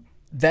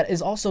 that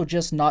is also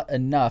just not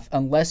enough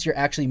unless you're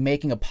actually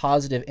making a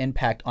positive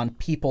impact on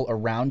people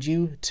around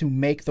you to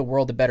make the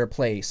world a better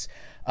place.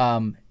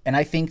 And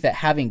I think that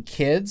having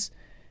kids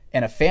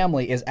and a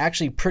family is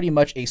actually pretty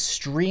much a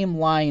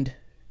streamlined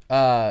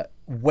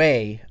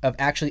way of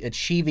actually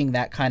achieving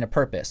that kind of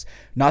purpose.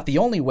 Not the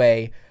only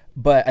way,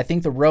 but I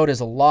think the road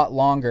is a lot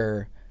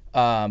longer,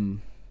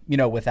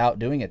 without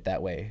doing it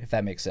that way, if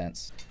that makes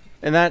sense.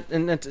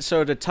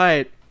 So to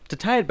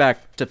tie it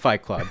back to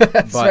Fight Club.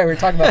 That's right. We're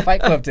talking about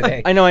Fight Club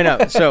today. I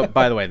know. So,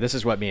 by the way, this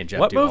is what me and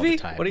Jeff do movie? all the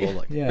time. What are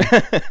you?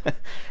 Yeah.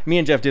 Me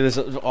and Jeff do this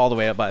all the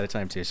way up by the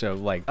time too. So,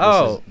 like,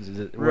 Oh, we're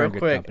in real good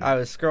quick, company. I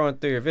was scrolling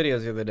through your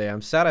videos the other day.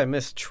 I'm sad I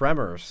missed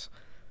Tremors.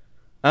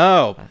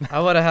 Oh, I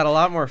would have had a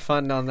lot more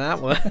fun on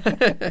that one.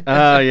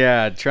 oh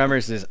yeah,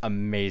 Tremors is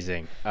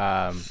amazing.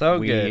 So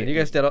good. You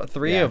guys did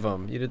three yeah. of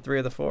them. You did 3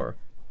 of the 4.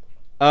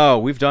 Oh,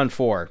 we've done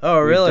 4. Oh,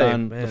 really? We've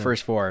done Man. the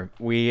first 4.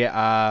 We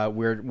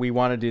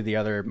want to do the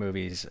other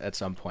movies at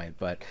some point,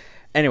 but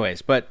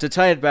anyways, but to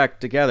tie it back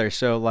together,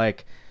 so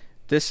like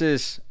this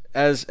is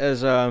as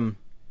in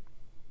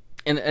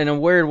a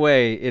weird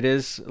way, it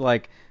is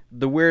like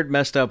the weird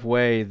messed up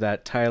way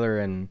that Tyler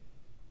and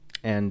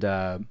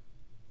the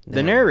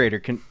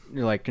narrator can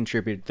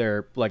contribute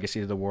their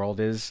legacy to the world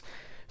is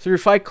through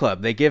Fight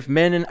Club. They give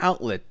men an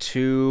outlet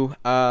to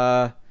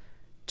like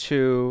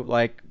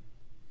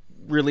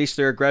release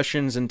their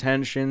aggressions and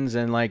tensions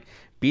and like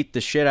beat the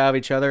shit out of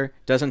each other.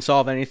 Doesn't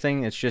solve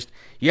anything. It's just,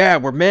 yeah,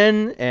 we're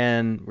men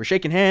and we're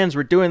shaking hands,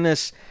 we're doing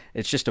this.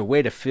 It's just a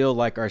way to feel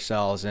like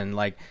ourselves. And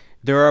like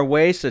there are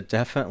ways to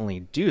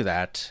definitely do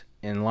that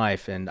in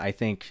life. And I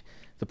think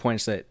the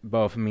points that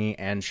both me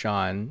and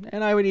Shawn,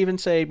 and I would even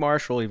say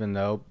Marshall, even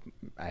though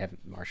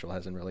Marshall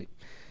hasn't really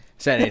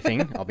said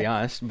anything, I'll be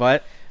honest,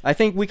 but I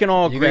think we can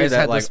all agree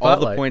that like all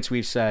the points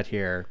we've said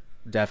here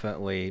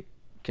definitely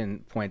can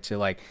point to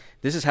like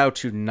this is how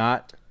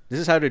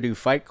to do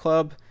Fight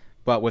Club,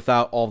 but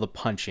without all the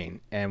punching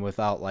and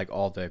without like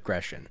all the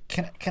aggression.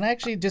 Can I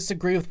actually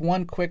disagree with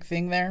one quick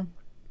thing there?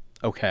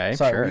 Okay,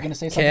 Sorry, sure. were you going to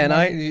say something? Can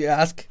I? You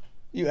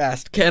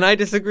asked. Can I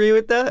disagree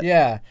with that?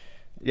 Yeah.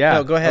 Yeah.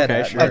 No, go ahead.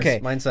 Okay, sure. Okay.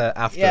 Mine's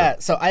after. Yeah,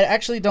 so I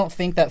actually don't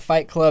think that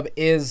Fight Club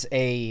is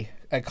a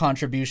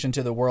contribution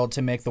to the world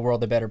to make the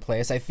world a better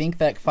place. I think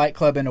that Fight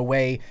Club in a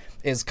way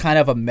is kind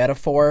of a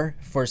metaphor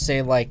for,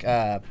 say, like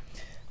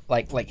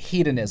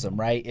hedonism,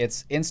 right?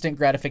 It's instant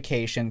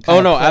gratification,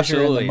 kind of pleasure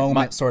absolutely. in the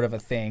moment sort of a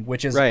thing,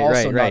 which is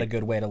also not a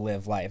good way to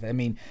live life. I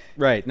mean,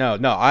 right? No.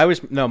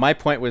 My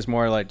point was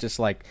more like just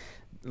like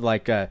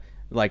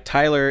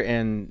Tyler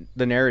and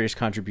the narrator's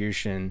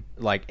contribution,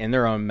 like in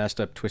their own messed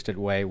up, twisted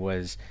way,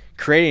 was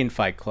creating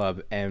Fight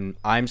Club, and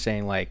I'm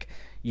saying like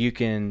you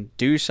can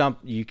do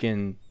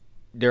something.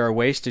 There are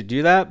ways to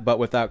do that, but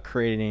without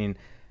creating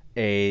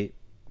a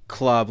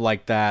club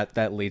like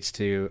that leads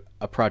to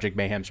a Project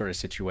Mayhem sort of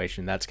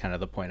situation. That's kind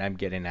of the point I'm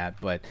getting at.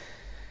 But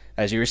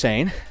as you were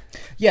saying,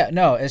 yeah,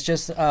 no, it's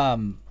just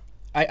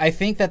I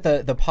think that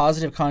the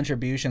positive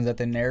contributions that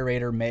the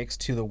narrator makes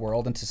to the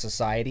world and to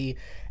society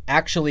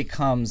actually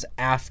comes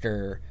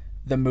after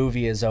the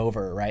movie is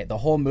over, right? The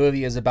whole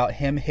movie is about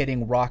him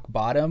hitting rock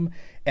bottom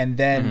and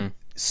then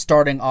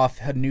starting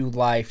off a new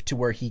life to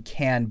where he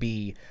can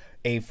be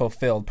a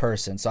fulfilled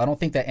person. So I don't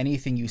think that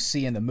anything you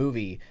see in the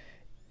movie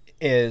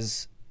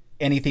is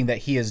anything that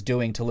he is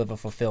doing to live a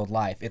fulfilled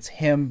life. It's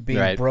him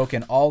being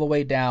broken all the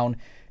way down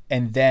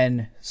and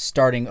then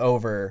starting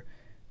over,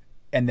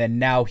 and then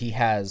now he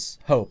has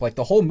hope. Like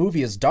the whole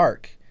movie is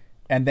dark,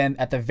 and then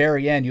at the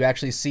very end you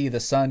actually see the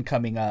sun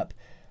coming up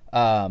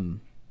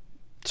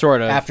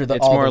sort of after it's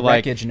all more the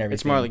like wreckage and everything.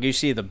 It's more like you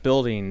see the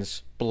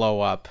buildings blow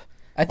up.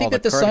 I think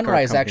that the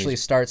sunrise actually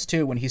starts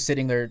too when he's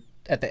sitting there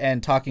at the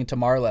end talking to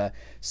Marla,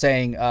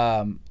 saying,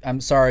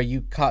 "I'm sorry,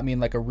 you caught me in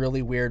like a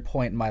really weird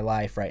point in my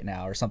life right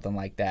now," or something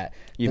like that.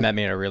 You met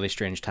me at a really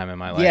strange time in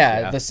my life.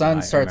 Yeah, the sun I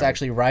starts remember.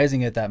 actually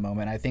rising at that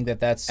moment. I think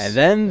that's And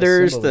then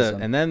there's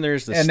symbolism. and then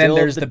there's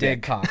the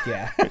big cock.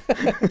 Yeah.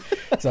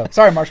 So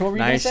sorry, Marshall. What were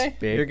you nice gonna say?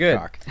 big You're good.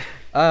 cock.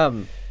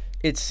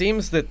 It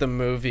seems that the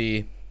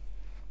movie,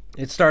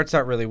 it starts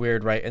out really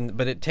weird, right?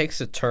 But it takes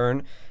a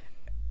turn.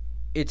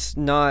 It's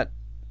not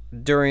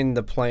during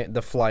the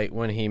flight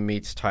when he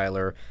meets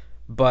Tyler,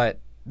 but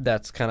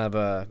that's kind of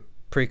a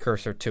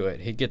precursor to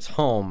it. He gets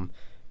home,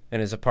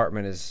 and his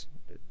apartment is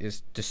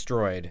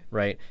destroyed,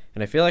 right?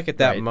 And I feel like at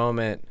that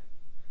moment,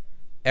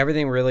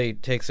 everything really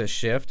takes a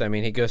shift. I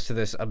mean, he goes to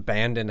this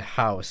abandoned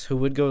house. Who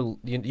would go?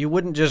 You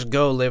wouldn't just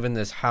go live in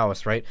this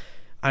house, right?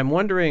 I'm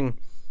wondering,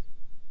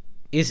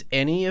 is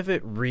any of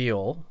it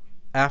real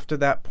after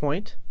that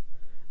point?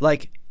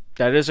 Like,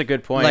 that is a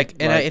good point.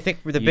 I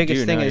think the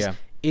biggest thing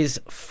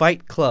is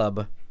Fight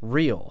Club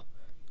real?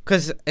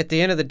 Because at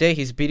the end of the day,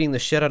 he's beating the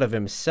shit out of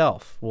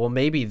himself. Well,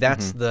 maybe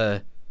that's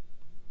the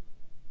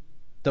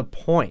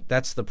point.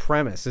 That's the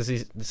premise.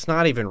 It's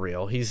not even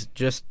real. He's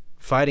just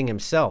fighting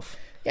himself.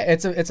 Yeah,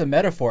 it's a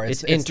metaphor.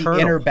 It's the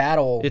inner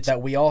battle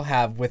that we all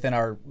have with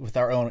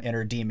our own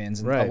inner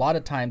demons. And a lot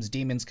of times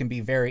demons can be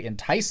very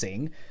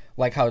enticing,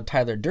 like how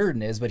Tyler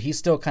Durden is, but he's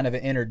still kind of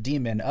an inner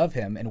demon of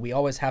him, and we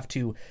always have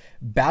to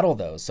battle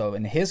those. So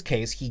in his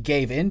case, he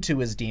gave into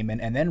his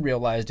demon and then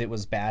realized it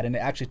was bad, and it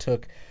actually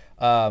took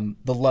the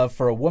love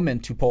for a woman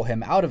to pull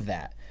him out of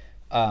that.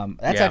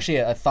 That's actually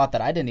a thought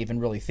that I didn't even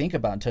really think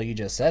about until you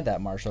just said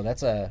that, Marshall.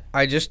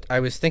 I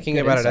was thinking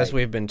about it as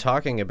we've been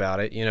talking about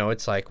it. You know,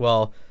 it's like,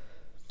 well,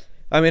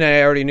 I mean,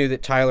 I already knew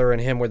that Tyler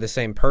and him were the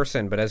same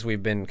person, but as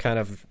we've been kind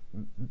of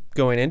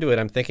going into it,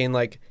 I'm thinking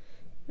like,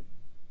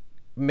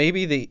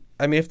 maybe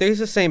if there's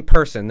the same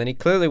person, then he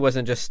clearly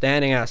wasn't just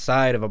standing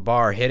outside of a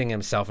bar hitting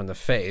himself in the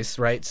face,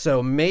 right?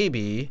 So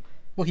maybe,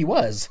 well, he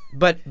was,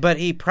 but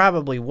he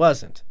probably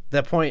wasn't.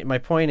 My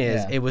point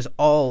is, it was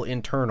all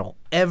internal.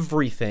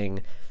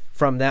 Everything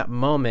from that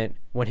moment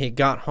when he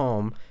got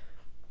home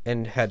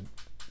and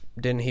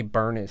didn't he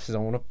burn his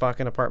own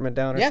fucking apartment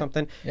down or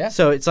something? Yeah.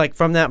 So it's like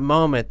from that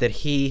moment that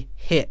he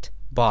hit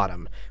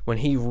bottom, when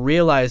he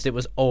realized it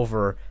was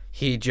over,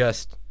 he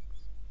just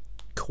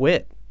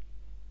quit.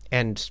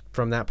 And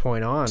from that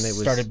point on, it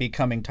started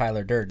becoming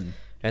Tyler Durden.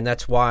 And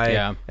that's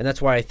why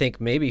I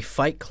think maybe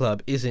Fight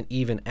Club isn't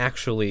even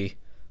actually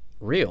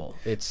real.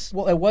 It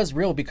was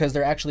real because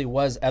there actually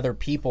was other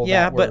people.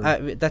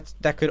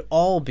 That could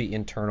all be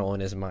internal in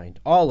his mind.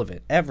 All of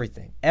it,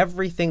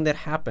 everything that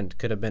happened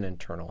could have been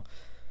internal.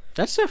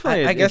 That's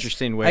definitely an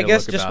interesting way. I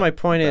guess just my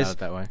point is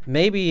that way.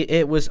 Maybe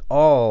it was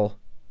all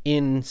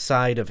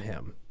inside of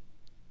him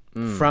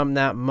from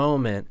that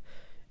moment.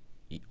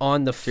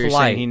 On the so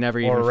flight, he never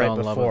even fell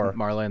in love with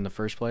Marla in the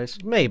first place.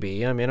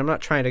 Maybe. I mean, I'm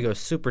not trying to go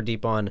super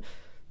deep on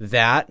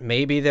that.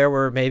 Maybe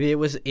it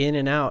was in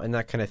and out and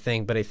that kind of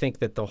thing. But I think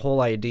that the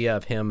whole idea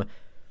of him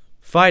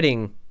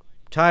fighting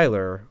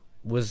Tyler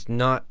was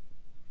not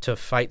to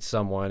fight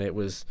someone. It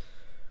was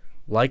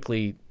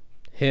likely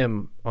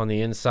him on the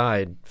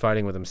inside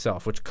fighting with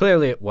himself, which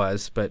clearly it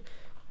was. But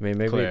I mean,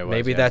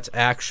 maybe that's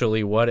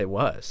actually what it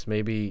was.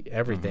 Maybe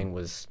everything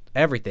was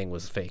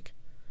fake.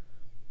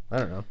 I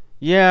don't know.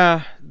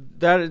 Yeah,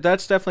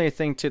 that's definitely a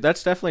thing too.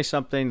 That's definitely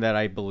something that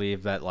I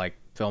believe that like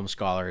film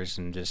scholars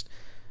and just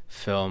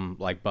film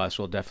like buffs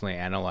will definitely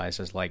analyze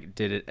as like,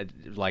 did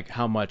it, like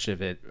how much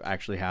of it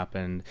actually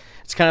happened.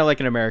 It's kind of like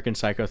an American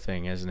Psycho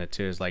thing, isn't it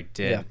too? Is like,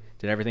 did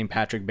everything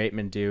Patrick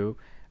Bateman do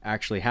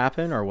actually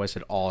happen, or was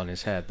it all in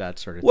his head? That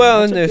sort of thing.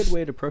 Well, that's and a good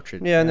way to approach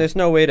it. Yeah, and there's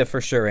no way to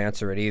for sure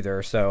answer it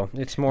either. So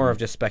it's more of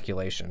just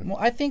speculation. Well,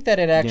 I think that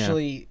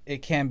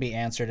it can be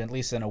answered, at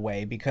least in a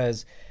way,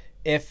 because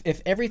if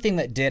everything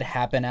that did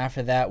happen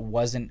after that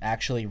wasn't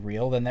actually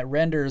real, then that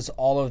renders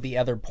all of the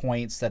other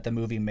points that the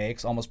movie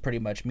makes almost pretty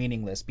much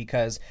meaningless,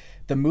 because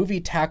the movie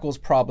tackles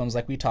problems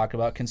like we talked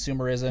about,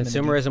 consumerism.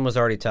 Consumerism was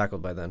already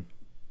tackled by then.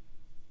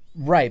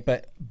 Right,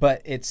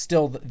 but it's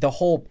still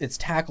it's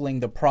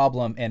tackling the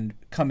problem and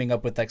coming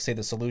up with, like, say,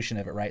 the solution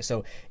of it, right?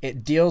 So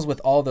it deals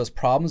with all those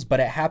problems, but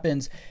it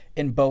happens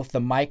in both the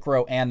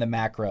micro and the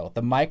macro.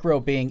 The micro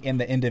being in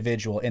the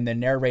individual, in the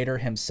narrator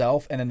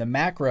himself, and then the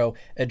macro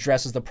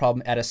addresses the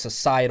problem at a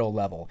societal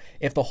level.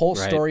 If the whole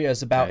story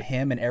is about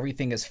him and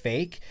everything is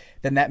fake,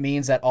 then that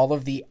means that all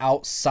of the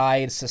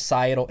outside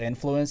societal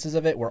influences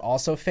of it were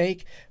also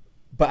fake.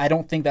 But I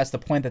don't think that's the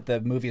point that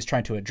the movie is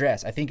trying to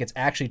address. I think it's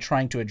actually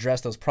trying to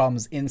address those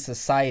problems in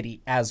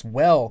society as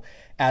well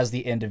as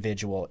the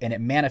individual, and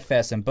it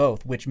manifests in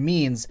both, which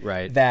means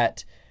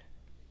that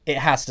it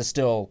has to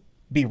still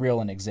be real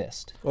and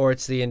exist. Or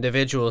it's the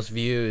individual's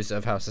views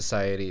of how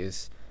society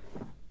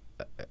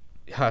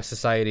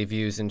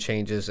views and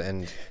changes.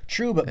 And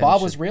true, but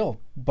Bob was real.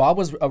 Bob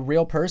was a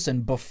real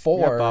person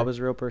before. Yeah, Bob was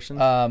a real person.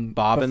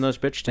 Bob and those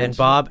bitch tits.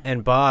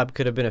 And Bob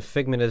could have been a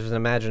figment of his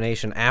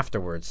imagination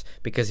afterwards,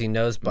 because he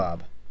knows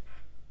Bob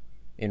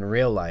in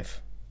real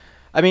life.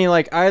 I mean,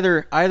 like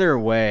either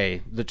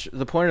way,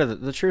 the point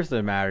of the truth of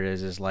the matter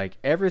is like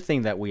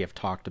everything that we have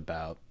talked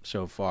about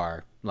so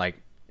far,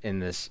 like in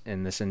this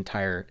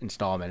entire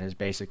installment, has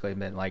basically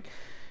been like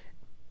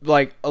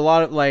a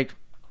lot of like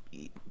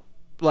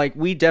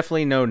we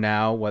definitely know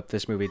now what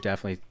this movie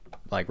definitely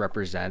like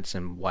represents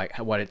and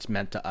what it's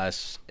meant to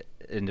us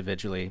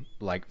individually,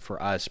 like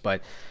for us,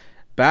 but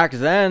back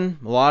then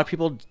a lot of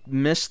people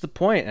missed the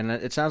point, and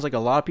it sounds like a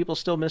lot of people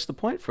still miss the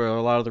point for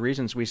a lot of the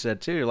reasons we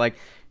said too. Like,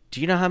 do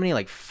you know how many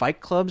like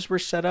fight clubs were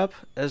set up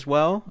as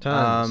well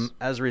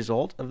as a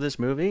result of this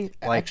movie?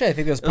 Like, actually, I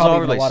think there's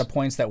probably a lot of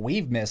points that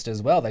we've missed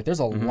as well. Like, there's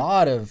a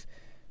lot of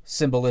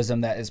symbolism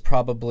that is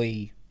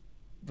probably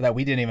that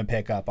we didn't even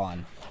pick up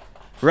on.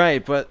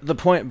 Right, but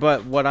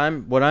what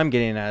I'm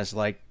getting at is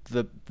like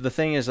the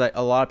thing is that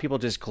a lot of people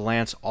just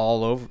glance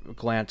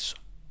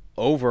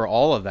over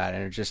all of that,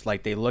 and it's just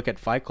like they look at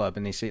Fight Club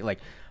and they see like,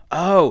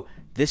 oh,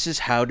 this is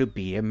how to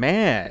be a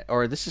man,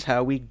 or this is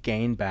how we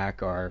gain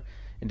back our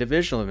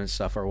individualism and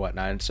stuff or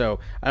whatnot. And so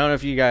I don't know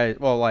if you guys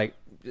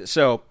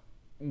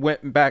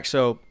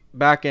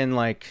back in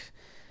like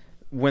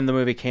when the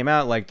movie came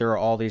out, like there were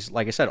all these,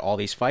 like I said, all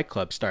these fight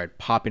clubs started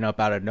popping up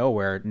out of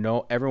nowhere.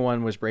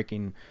 Everyone was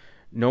breaking.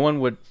 No one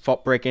would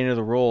break into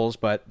the rules,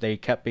 but they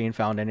kept being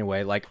found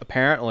anyway. Like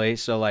apparently,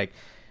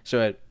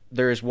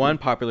 there is one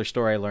popular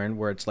story I learned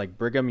where it's like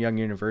Brigham Young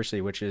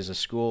University, which is a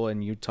school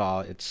in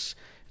Utah. It's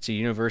a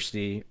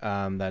university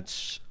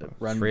that's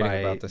run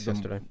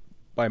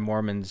by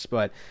Mormons,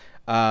 but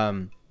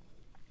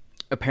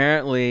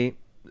apparently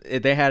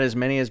they had as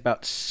many as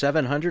about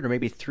 700 or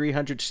maybe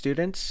 300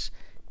 students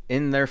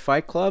in their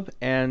fight club,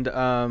 and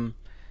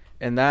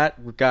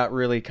that got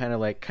really kind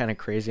of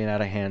crazy and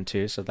out of hand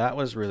too. So that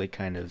was really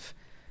kind of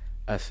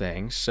a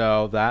thing.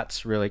 So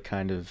that's really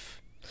kind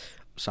of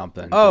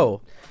something.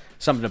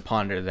 Something to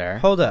ponder there.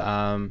 Hold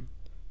up.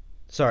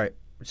 Sorry.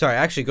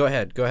 Actually, go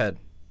ahead.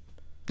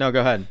 No,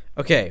 go ahead.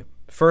 Okay.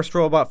 First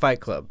rule about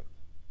Fight Club: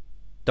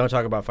 don't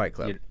talk about Fight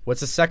Club.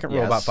 What's the second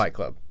rule about Fight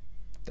Club?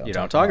 You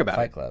don't talk about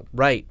Fight Club.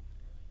 Right.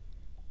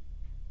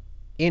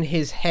 In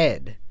his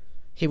head,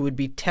 he would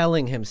be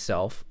telling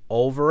himself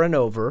over and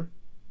over,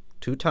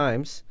 2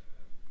 times,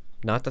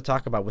 not to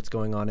talk about what's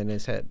going on in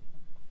his head.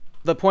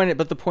 The point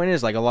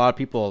is, like a lot of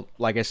people,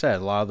 like I said,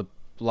 a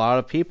lot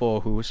of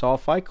people who saw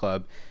Fight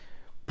Club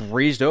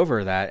breezed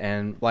over that,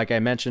 and like I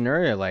mentioned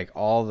earlier, like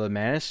all that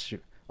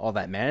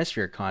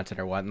manosphere content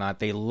or whatnot,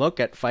 they look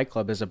at Fight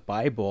Club as a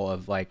bible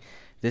of like,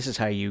 this is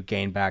how you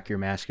gain back your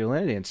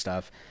masculinity and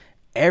stuff.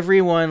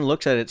 Everyone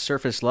looks at it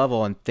surface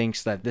level and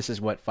thinks that this is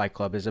what Fight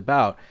Club is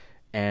about,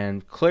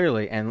 and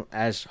clearly, and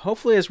as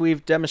hopefully as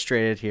we've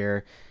demonstrated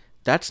here,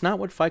 that's not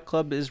what Fight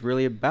Club is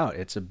really about.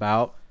 It's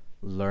about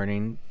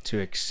learning to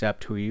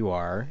accept who you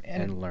are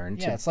and learn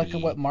to it's like be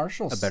what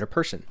Marshall a better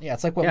person. Yeah,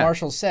 it's like what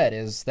Marshall said,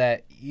 is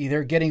that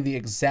they're getting the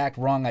exact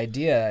wrong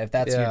idea if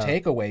that's your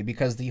takeaway,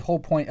 because the whole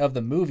point of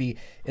the movie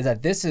is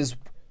that this is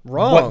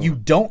wrong. What you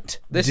don't do.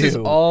 This is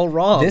all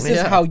wrong. This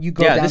is how you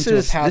go down to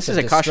a path This is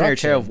a cautionary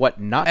tale of what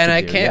not to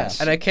do.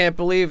 And I can't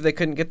believe they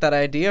couldn't get that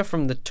idea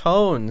from the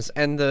tones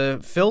and the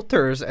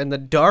filters and the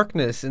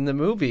darkness in the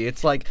movie.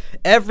 It's like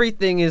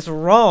everything is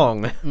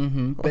wrong.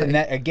 Mm-hmm. And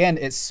that, again,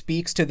 it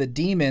speaks to the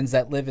demons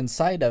that live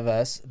inside of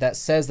us, that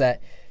says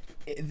that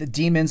the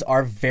demons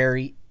are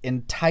very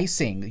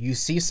enticing. You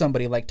see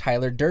somebody like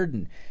Tyler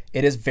Durden.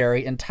 It is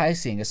very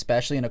enticing,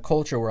 especially in a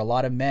culture where a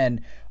lot of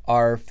men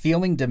are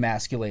feeling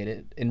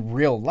demasculated in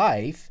real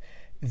life.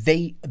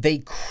 They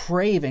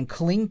crave and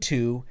cling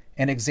to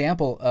an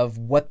example of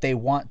what they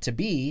want to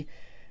be,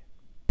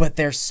 but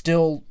they're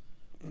still.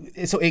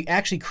 So it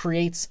actually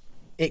creates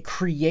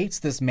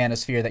this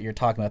manosphere that you're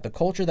talking about. The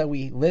culture that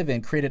we live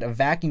in created a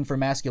vacuum for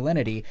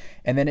masculinity,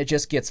 and then it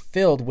just gets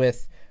filled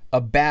with a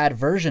bad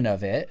version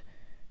of it,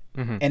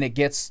 and it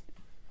gets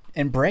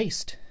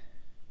embraced.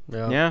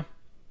 Yeah,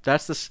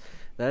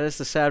 that is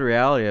the sad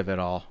reality of it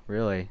all,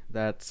 really.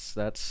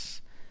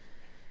 That's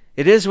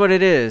it is what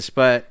it is,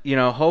 but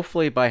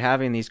hopefully by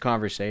having these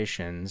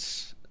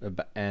conversations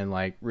and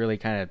like really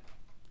kind of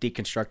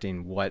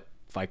deconstructing what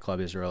Fight Club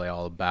is really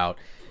all about,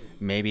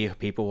 maybe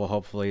people will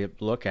hopefully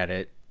look at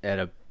it at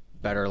a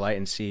better light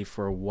and see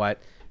for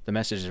what the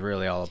message is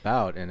really all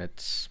about. And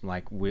it's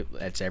like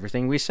it's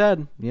everything we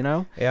said,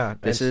 Yeah.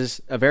 This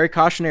is a very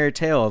cautionary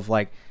tale of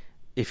like,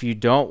 if you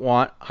don't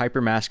want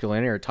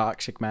hypermasculinity or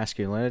toxic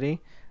masculinity,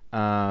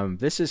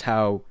 this is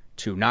how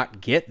to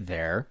not get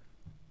there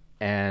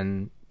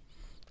and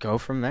go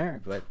from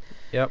there. But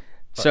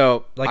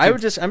so like I'm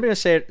going to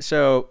say it.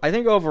 So I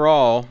think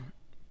overall,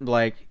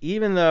 like,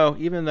 even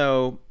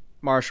though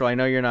Marshall, I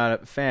know you're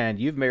not a fan,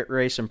 you've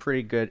raised some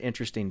pretty good,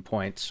 interesting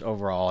points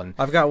overall. And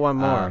I've got one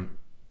more.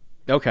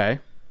 Okay.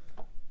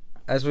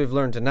 As we've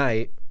learned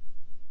tonight,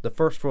 the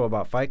first rule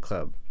about Fight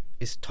Club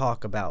is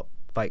talk about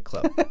Fight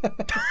Club.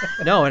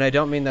 No, and I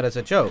don't mean that as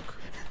a joke.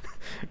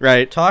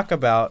 Right. Talk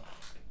about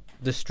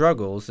the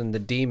struggles and the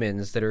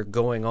demons that are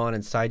going on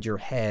inside your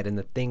head and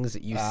the things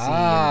that you see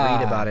and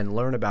read about and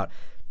learn about.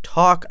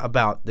 Talk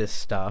about this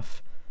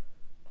stuff.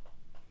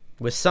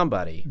 with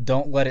somebody.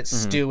 Don't let it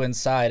stew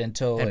inside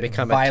until And it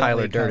become a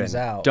violently Tyler comes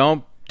Durden. out.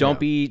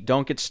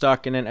 Don't get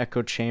stuck in an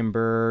echo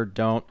chamber.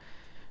 Don't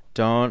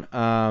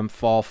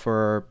fall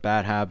for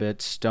bad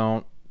habits.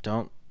 Don't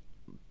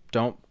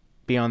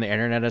be on the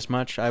internet as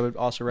much. I would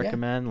also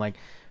recommend like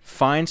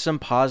find some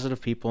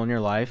positive people in your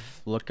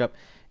life. Look up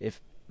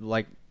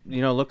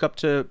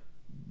to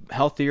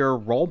healthier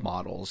role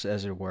models,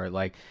 as it were.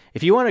 Like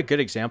if you want a good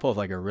example of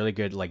like a really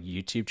good like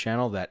YouTube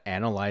channel that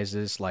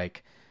analyzes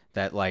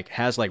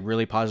has like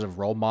really positive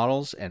role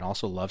models and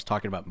also loves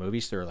talking about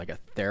movies through like a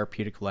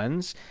therapeutic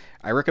lens,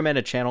 I recommend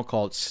a channel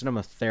called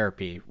Cinema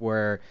Therapy,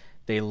 where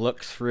they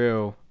look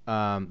through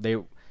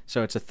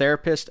so it's a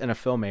therapist and a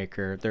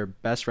filmmaker. They're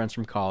best friends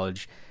from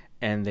college,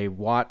 and they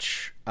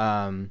watch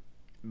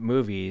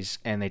movies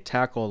and they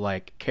tackle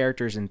like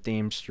characters and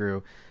themes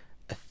through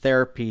a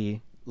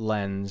therapy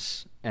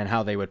lens and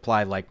how they would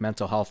apply like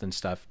mental health and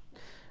stuff,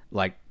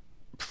 like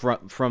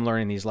from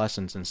learning these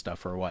lessons and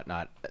stuff or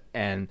whatnot.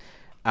 And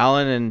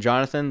Alan and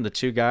Jonathan, the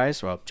two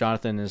guys, well,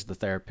 Jonathan is the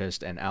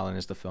therapist and Alan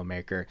is the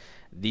filmmaker.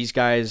 These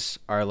guys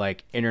are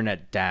like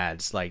internet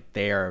dads. Like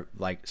they are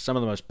like some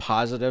of the most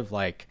positive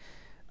like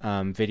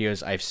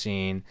videos I've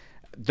seen.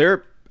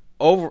 Their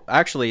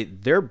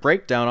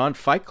breakdown on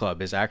Fight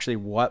Club is actually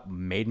what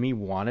made me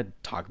want to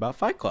talk about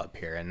Fight Club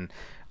here. And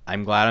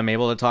I'm glad I'm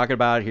able to talk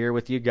about it here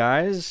with you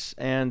guys.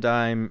 And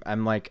I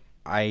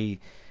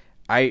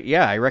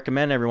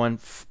recommend everyone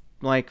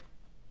like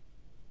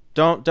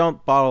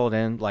don't bottle it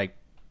in. Like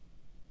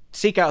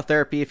seek out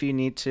therapy if you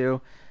need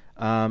to.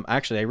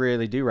 Actually, I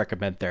really do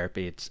recommend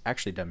therapy. It's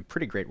actually done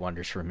pretty great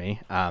wonders for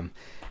me. And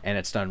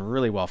it's done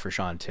really well for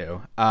Shawn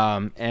too.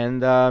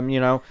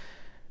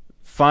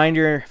 Find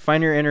your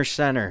inner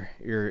center,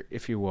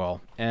 if you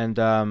will,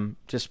 and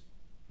just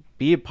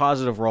be a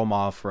positive role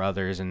model for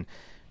others, and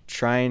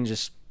try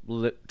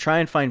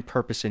and find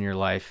purpose in your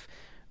life.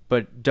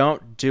 But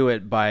don't do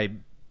it by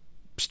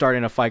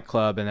starting a fight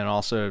club and then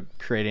also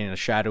creating a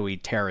shadowy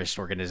terrorist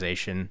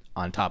organization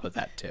on top of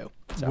that too.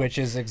 So which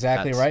is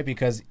exactly right,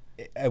 because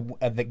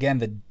again,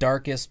 the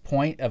darkest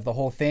point of the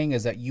whole thing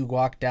is that you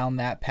walk down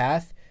that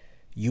path,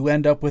 you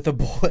end up with a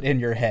bullet in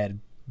your head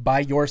by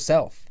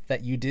yourself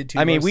that you did to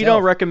yourself. I mean, we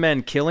don't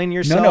recommend killing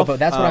yourself. No, but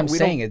that's what I'm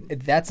saying.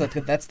 That's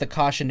the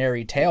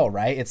cautionary tale,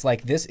 right? It's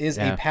like this is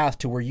a path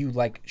to where you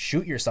like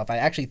shoot yourself. I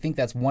actually think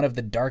that's one of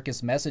the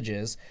darkest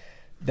messages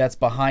that's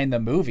behind the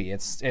movie.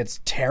 It's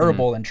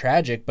terrible and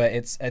tragic, but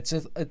it's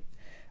just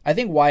I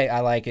think why I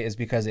like it is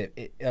because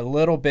it a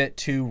little bit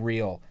too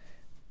real.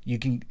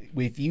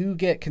 If you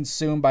get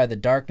consumed by the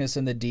darkness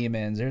and the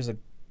demons, there's a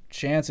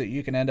chance that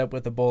you can end up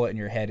with a bullet in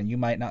your head, and you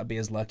might not be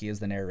as lucky as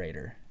the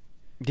narrator.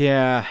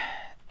 Yeah,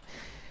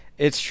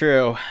 it's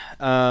true.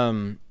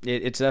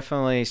 It's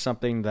definitely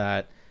something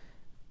that,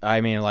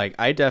 I mean, like,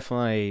 I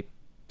definitely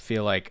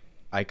feel like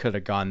I could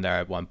have gone there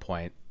at one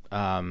point.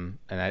 And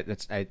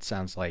it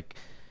sounds like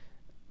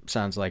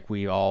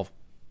we all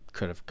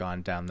could have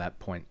gone down that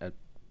point at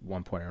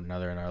one point or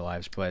another in our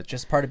lives. But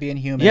just part of being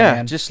human. Yeah,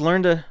 man. just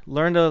learn to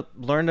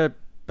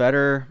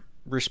better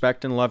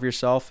respect and love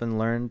yourself, and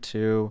learn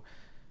to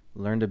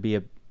be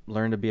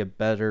a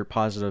better,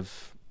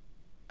 positive,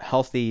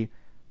 healthy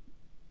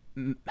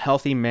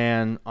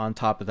man. On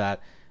top of that,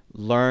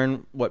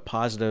 learn what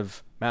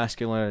positive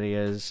masculinity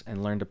is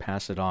and learn to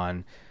pass it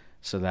on,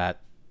 so that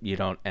you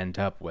don't end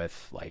up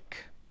with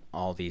like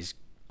all these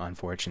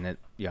unfortunate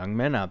young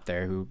men out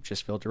there who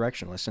just feel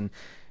directionless. And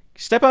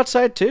step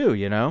outside too,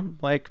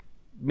 like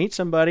meet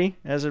somebody,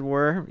 as it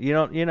were.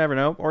 You never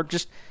know, or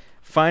just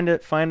find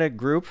a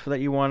group that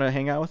you want to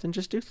hang out with and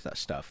just do that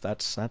stuff.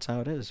 That's how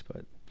it is.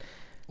 But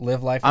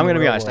live life. I'm going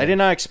to be honest. I did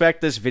not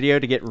expect this video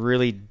to get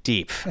really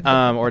deep,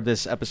 or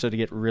this episode to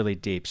get really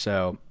deep.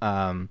 So,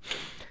 I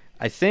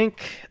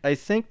think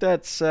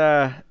that's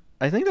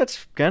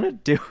gonna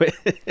do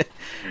it.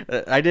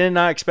 I did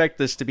not expect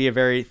this to be a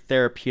very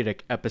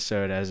therapeutic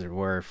episode, as it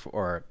were,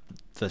 for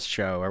this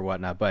show or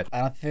whatnot. But I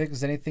don't think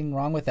there's anything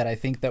wrong with that. I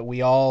think that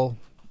we all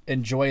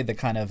enjoy the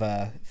kind of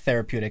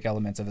therapeutic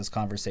elements of this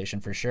conversation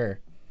for sure.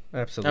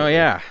 Absolutely.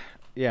 Oh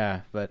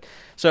yeah. But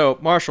so,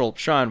 Marshall,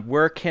 Shawn,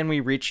 where can we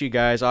reach you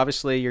guys?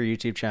 Obviously, your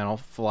YouTube channel,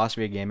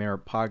 Philosophy of Gaming or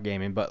Pod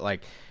Gaming. But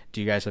like,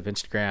 do you guys have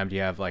Instagram? Do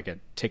you have like a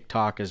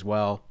TikTok as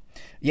well?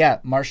 Yeah,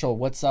 Marshall,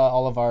 what's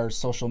all of our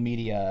social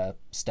media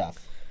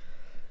stuff?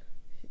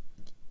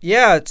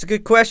 Yeah, it's a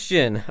good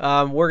question.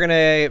 We're going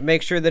to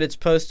make sure that it's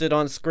posted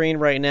on screen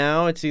right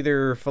now. It's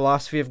either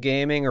Philosophy of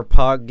Gaming or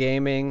Pog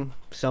Gaming,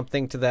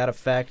 something to that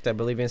effect. I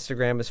believe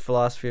Instagram is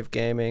Philosophy of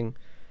Gaming.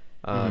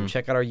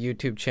 Check out our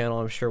YouTube channel.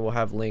 I'm sure we'll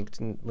have link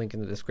in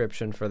the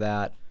description for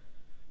that.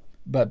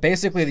 But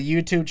basically, the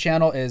YouTube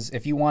channel is,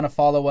 if you want to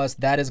follow us,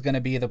 that is going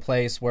to be the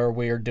place where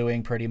we're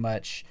doing pretty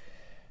much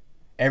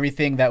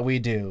everything that we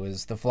do,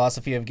 is the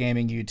Philosophy of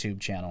Gaming YouTube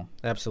channel.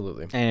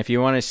 Absolutely. And if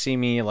you want to see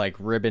me like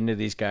rib into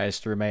these guys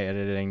through my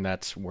editing,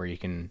 that's where you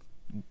can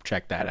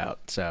check that out.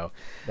 So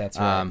that's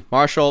right.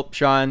 Marshall,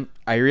 Shawn,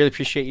 I really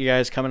appreciate you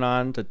guys coming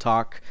on to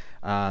talk.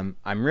 I'm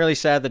really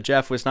sad that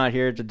Jeff was not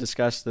here to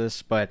discuss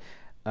this, but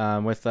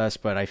with us,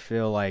 but I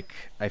feel like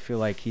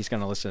he's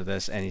gonna listen to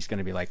this and he's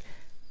gonna be like,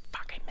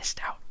 "Fuck, I missed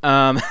out."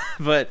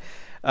 But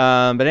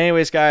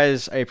anyways,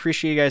 guys, I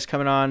appreciate you guys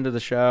coming on to the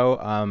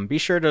show. Be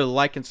sure to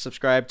like and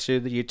subscribe to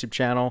the YouTube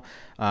channel.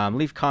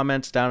 Leave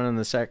comments down in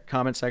the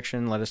comment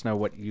section. Let us know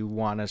what you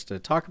want us to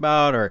talk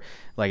about, or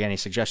like any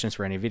suggestions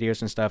for any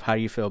videos and stuff. How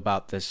do you feel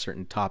about this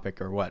certain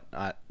topic or what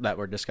that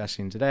we're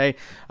discussing today?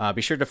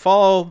 Be sure to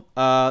follow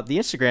the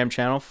Instagram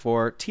channel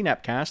for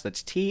TNAPcast.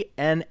 That's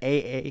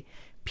TNAAPCAST.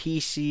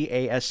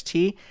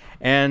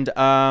 And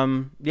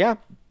yeah.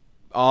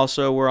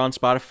 Also, we're on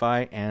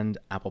Spotify and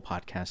Apple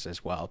Podcasts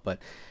as well. But,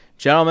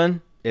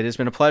 gentlemen, it has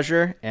been a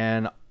pleasure,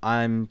 and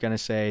I'm going to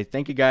say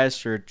thank you guys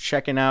for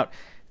checking out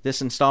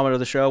this installment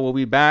of the show. We'll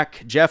be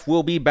back. Jeff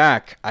will be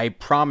back, I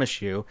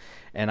promise you.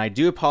 And I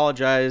do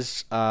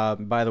apologize,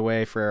 by the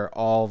way, for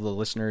all the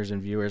listeners and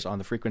viewers on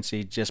the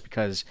frequency, just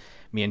because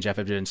me and Jeff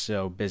have been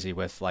so busy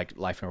with like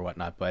life and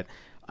whatnot. But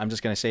I'm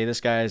just going to say this,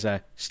 guys.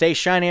 Stay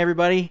shiny,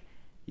 everybody.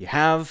 You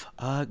have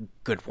a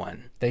good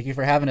one. Thank you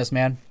for having us,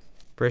 man.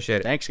 Appreciate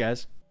it. Thanks,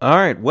 guys. All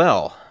right.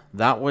 Well,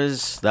 that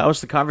was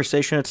the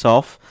conversation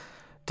itself.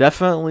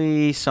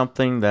 Definitely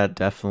something that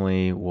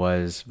definitely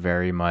was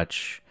very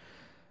much.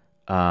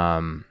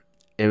 It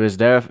was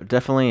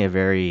definitely a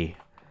very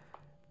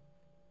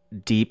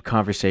deep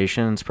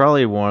conversation. It's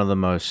probably one of the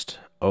most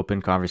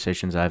open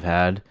conversations I've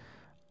had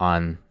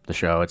on the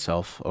show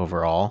itself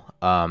overall.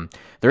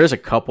 There is a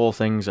couple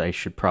things I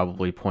should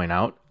probably point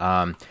out.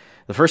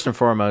 The first and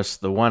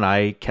foremost, the one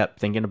I kept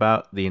thinking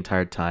about the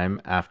entire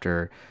time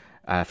after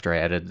I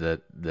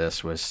edited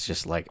this was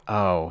just like,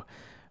 oh,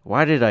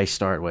 why did I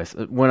start with,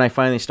 when I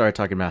finally started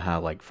talking about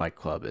how like Fight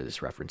Club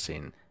is referenced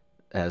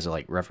as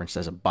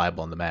a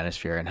Bible in the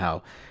manosphere, and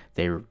how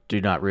they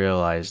do not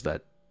realize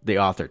that the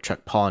author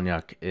Chuck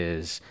Palahniuk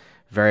is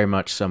very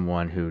much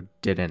someone who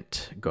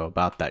didn't go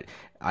about that.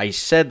 I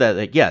said that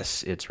like,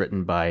 yes, it's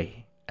written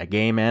by a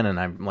gay man, and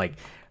I'm like,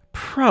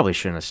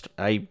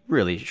 I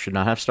really should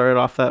not have started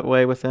off that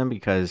way with him,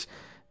 because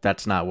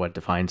that's not what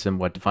defines him.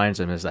 What defines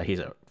him is that he's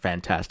a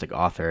fantastic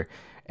author,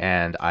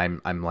 and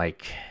I'm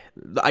like,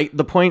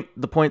 the point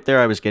there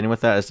I was getting with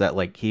that is that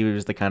like he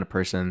was the kind of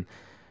person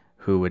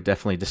who would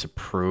definitely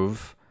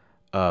disapprove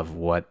of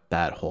what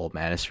that whole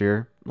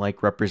manosphere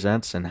like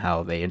represents and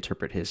how they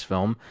interpret his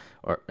film,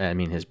 or I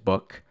mean his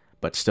book,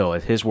 but still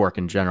his work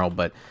in general.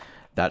 But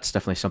that's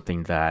definitely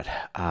something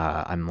that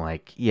I'm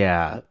like,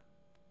 yeah,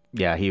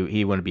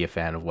 he wouldn't be a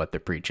fan of what they're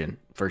preaching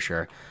for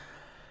sure.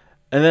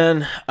 And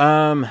then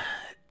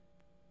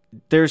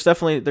there's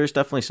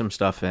definitely some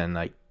stuff in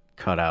like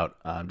cut out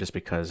just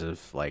because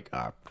of like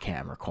our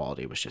camera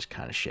quality was just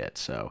kind of shit,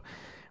 so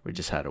we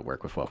just had to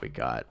work with what we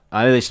got,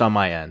 at least on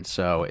my end.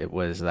 So it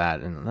was that,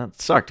 and that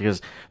sucked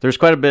because there's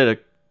quite a bit of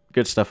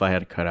good stuff I had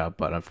to cut out,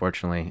 but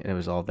unfortunately it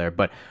was all there.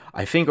 But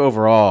I think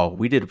overall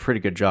we did a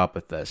pretty good job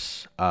with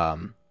this.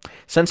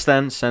 Since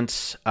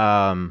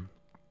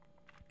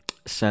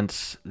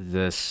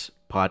this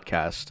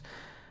podcast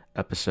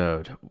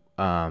episode,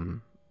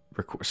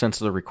 since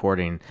the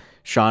recording,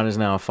 Shawn is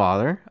now a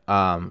father.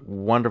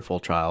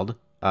 Wonderful child.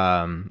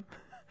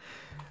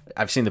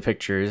 I've seen the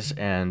pictures,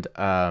 and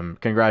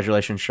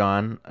congratulations,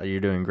 Shawn. You're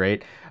doing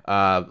great.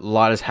 A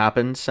lot has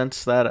happened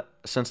since that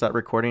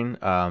recording.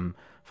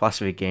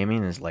 Philosophy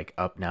Gaming is like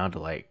up now to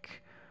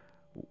like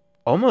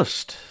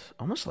almost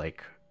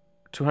like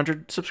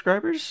 200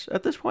 subscribers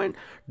at this point.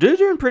 They're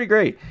doing pretty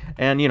great,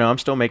 and I'm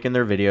still making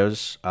their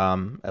videos,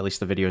 at least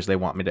the videos they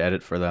want me to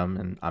edit for them,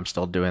 and I'm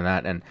still doing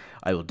that, and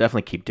I will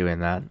definitely keep doing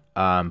that.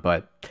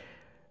 But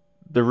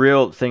the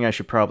real thing I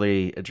should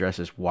probably address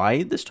is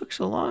why this took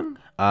so long.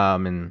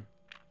 And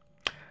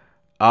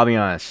I'll be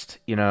honest,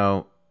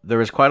 there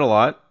was quite a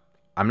lot.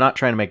 I'm not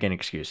trying to make any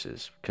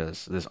excuses,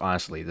 because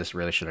this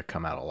really should have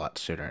come out a lot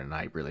sooner, and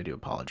I really do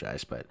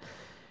apologize. But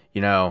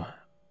I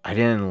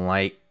didn't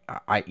like.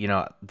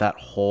 That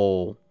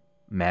whole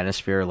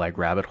manosphere like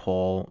rabbit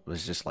hole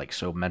was just like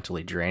so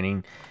mentally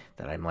draining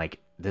that I'm like,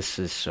 this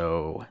is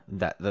so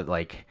that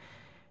like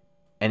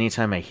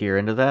anytime I hear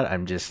into that,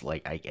 I'm just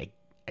like, I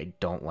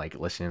don't like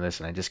listening to this,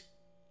 and I just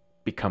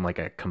become like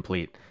a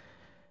complete,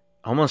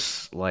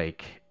 almost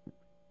like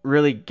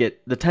really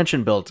get the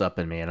tension builds up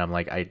in me, and I'm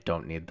like, I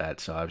don't need that.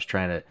 So I was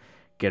trying to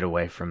get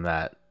away from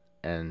that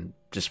and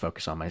just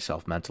focus on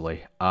myself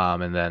mentally.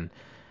 And then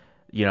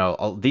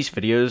all these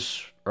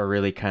videos are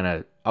really kind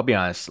of, I'll be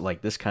honest,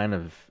 like this kind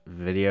of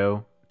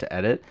video to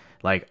edit,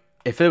 like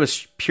if it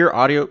was pure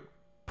audio,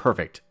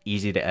 perfect,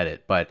 easy to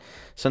edit. But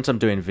since I'm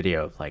doing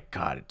video, like,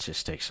 God, it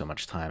just takes so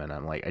much time, and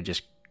I'm like, I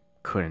just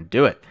couldn't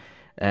do it.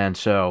 And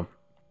so,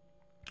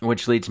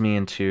 which leads me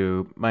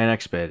into my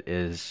next bit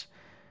is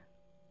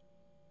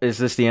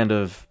this the end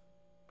of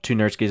Two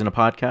Nerdskis and a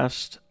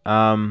Podcast?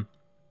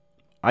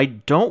 I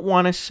don't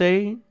want to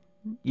say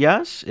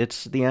yes,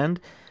 it's the end,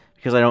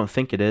 because I don't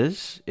think it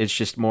is. It's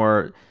just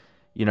more,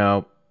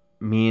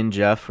 me and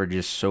Jeff are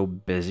just so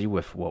busy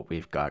with what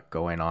we've got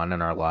going on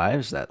in our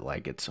lives that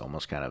like it's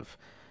almost kind of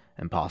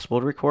impossible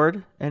to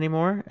record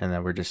anymore, and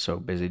then we're just so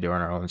busy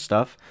doing our own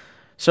stuff.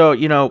 So,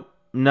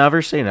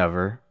 never say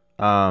never.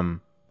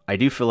 I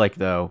do feel like,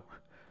 though,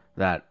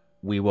 that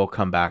we will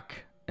come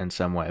back in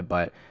some way,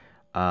 but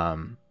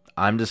I'm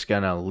just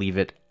going to leave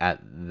it at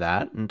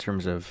that in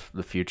terms of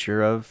the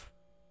future of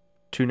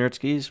Two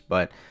Nerdskis,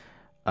 but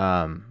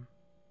don't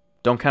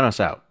count us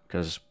out,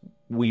 because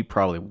we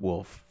probably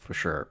will for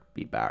sure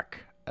be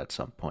back at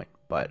some point.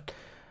 But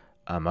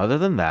other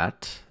than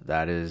that,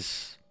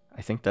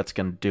 I think that's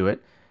going to do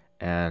it.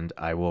 And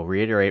I will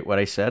reiterate what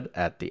I said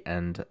at the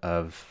end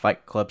of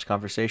Fight Club's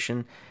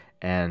conversation.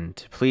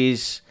 And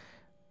please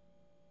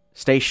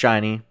stay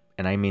shiny,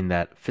 and I mean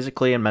that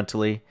physically and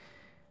mentally.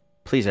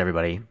 Please,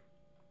 everybody,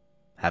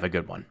 have a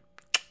good one.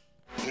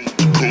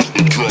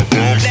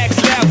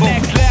 Next level.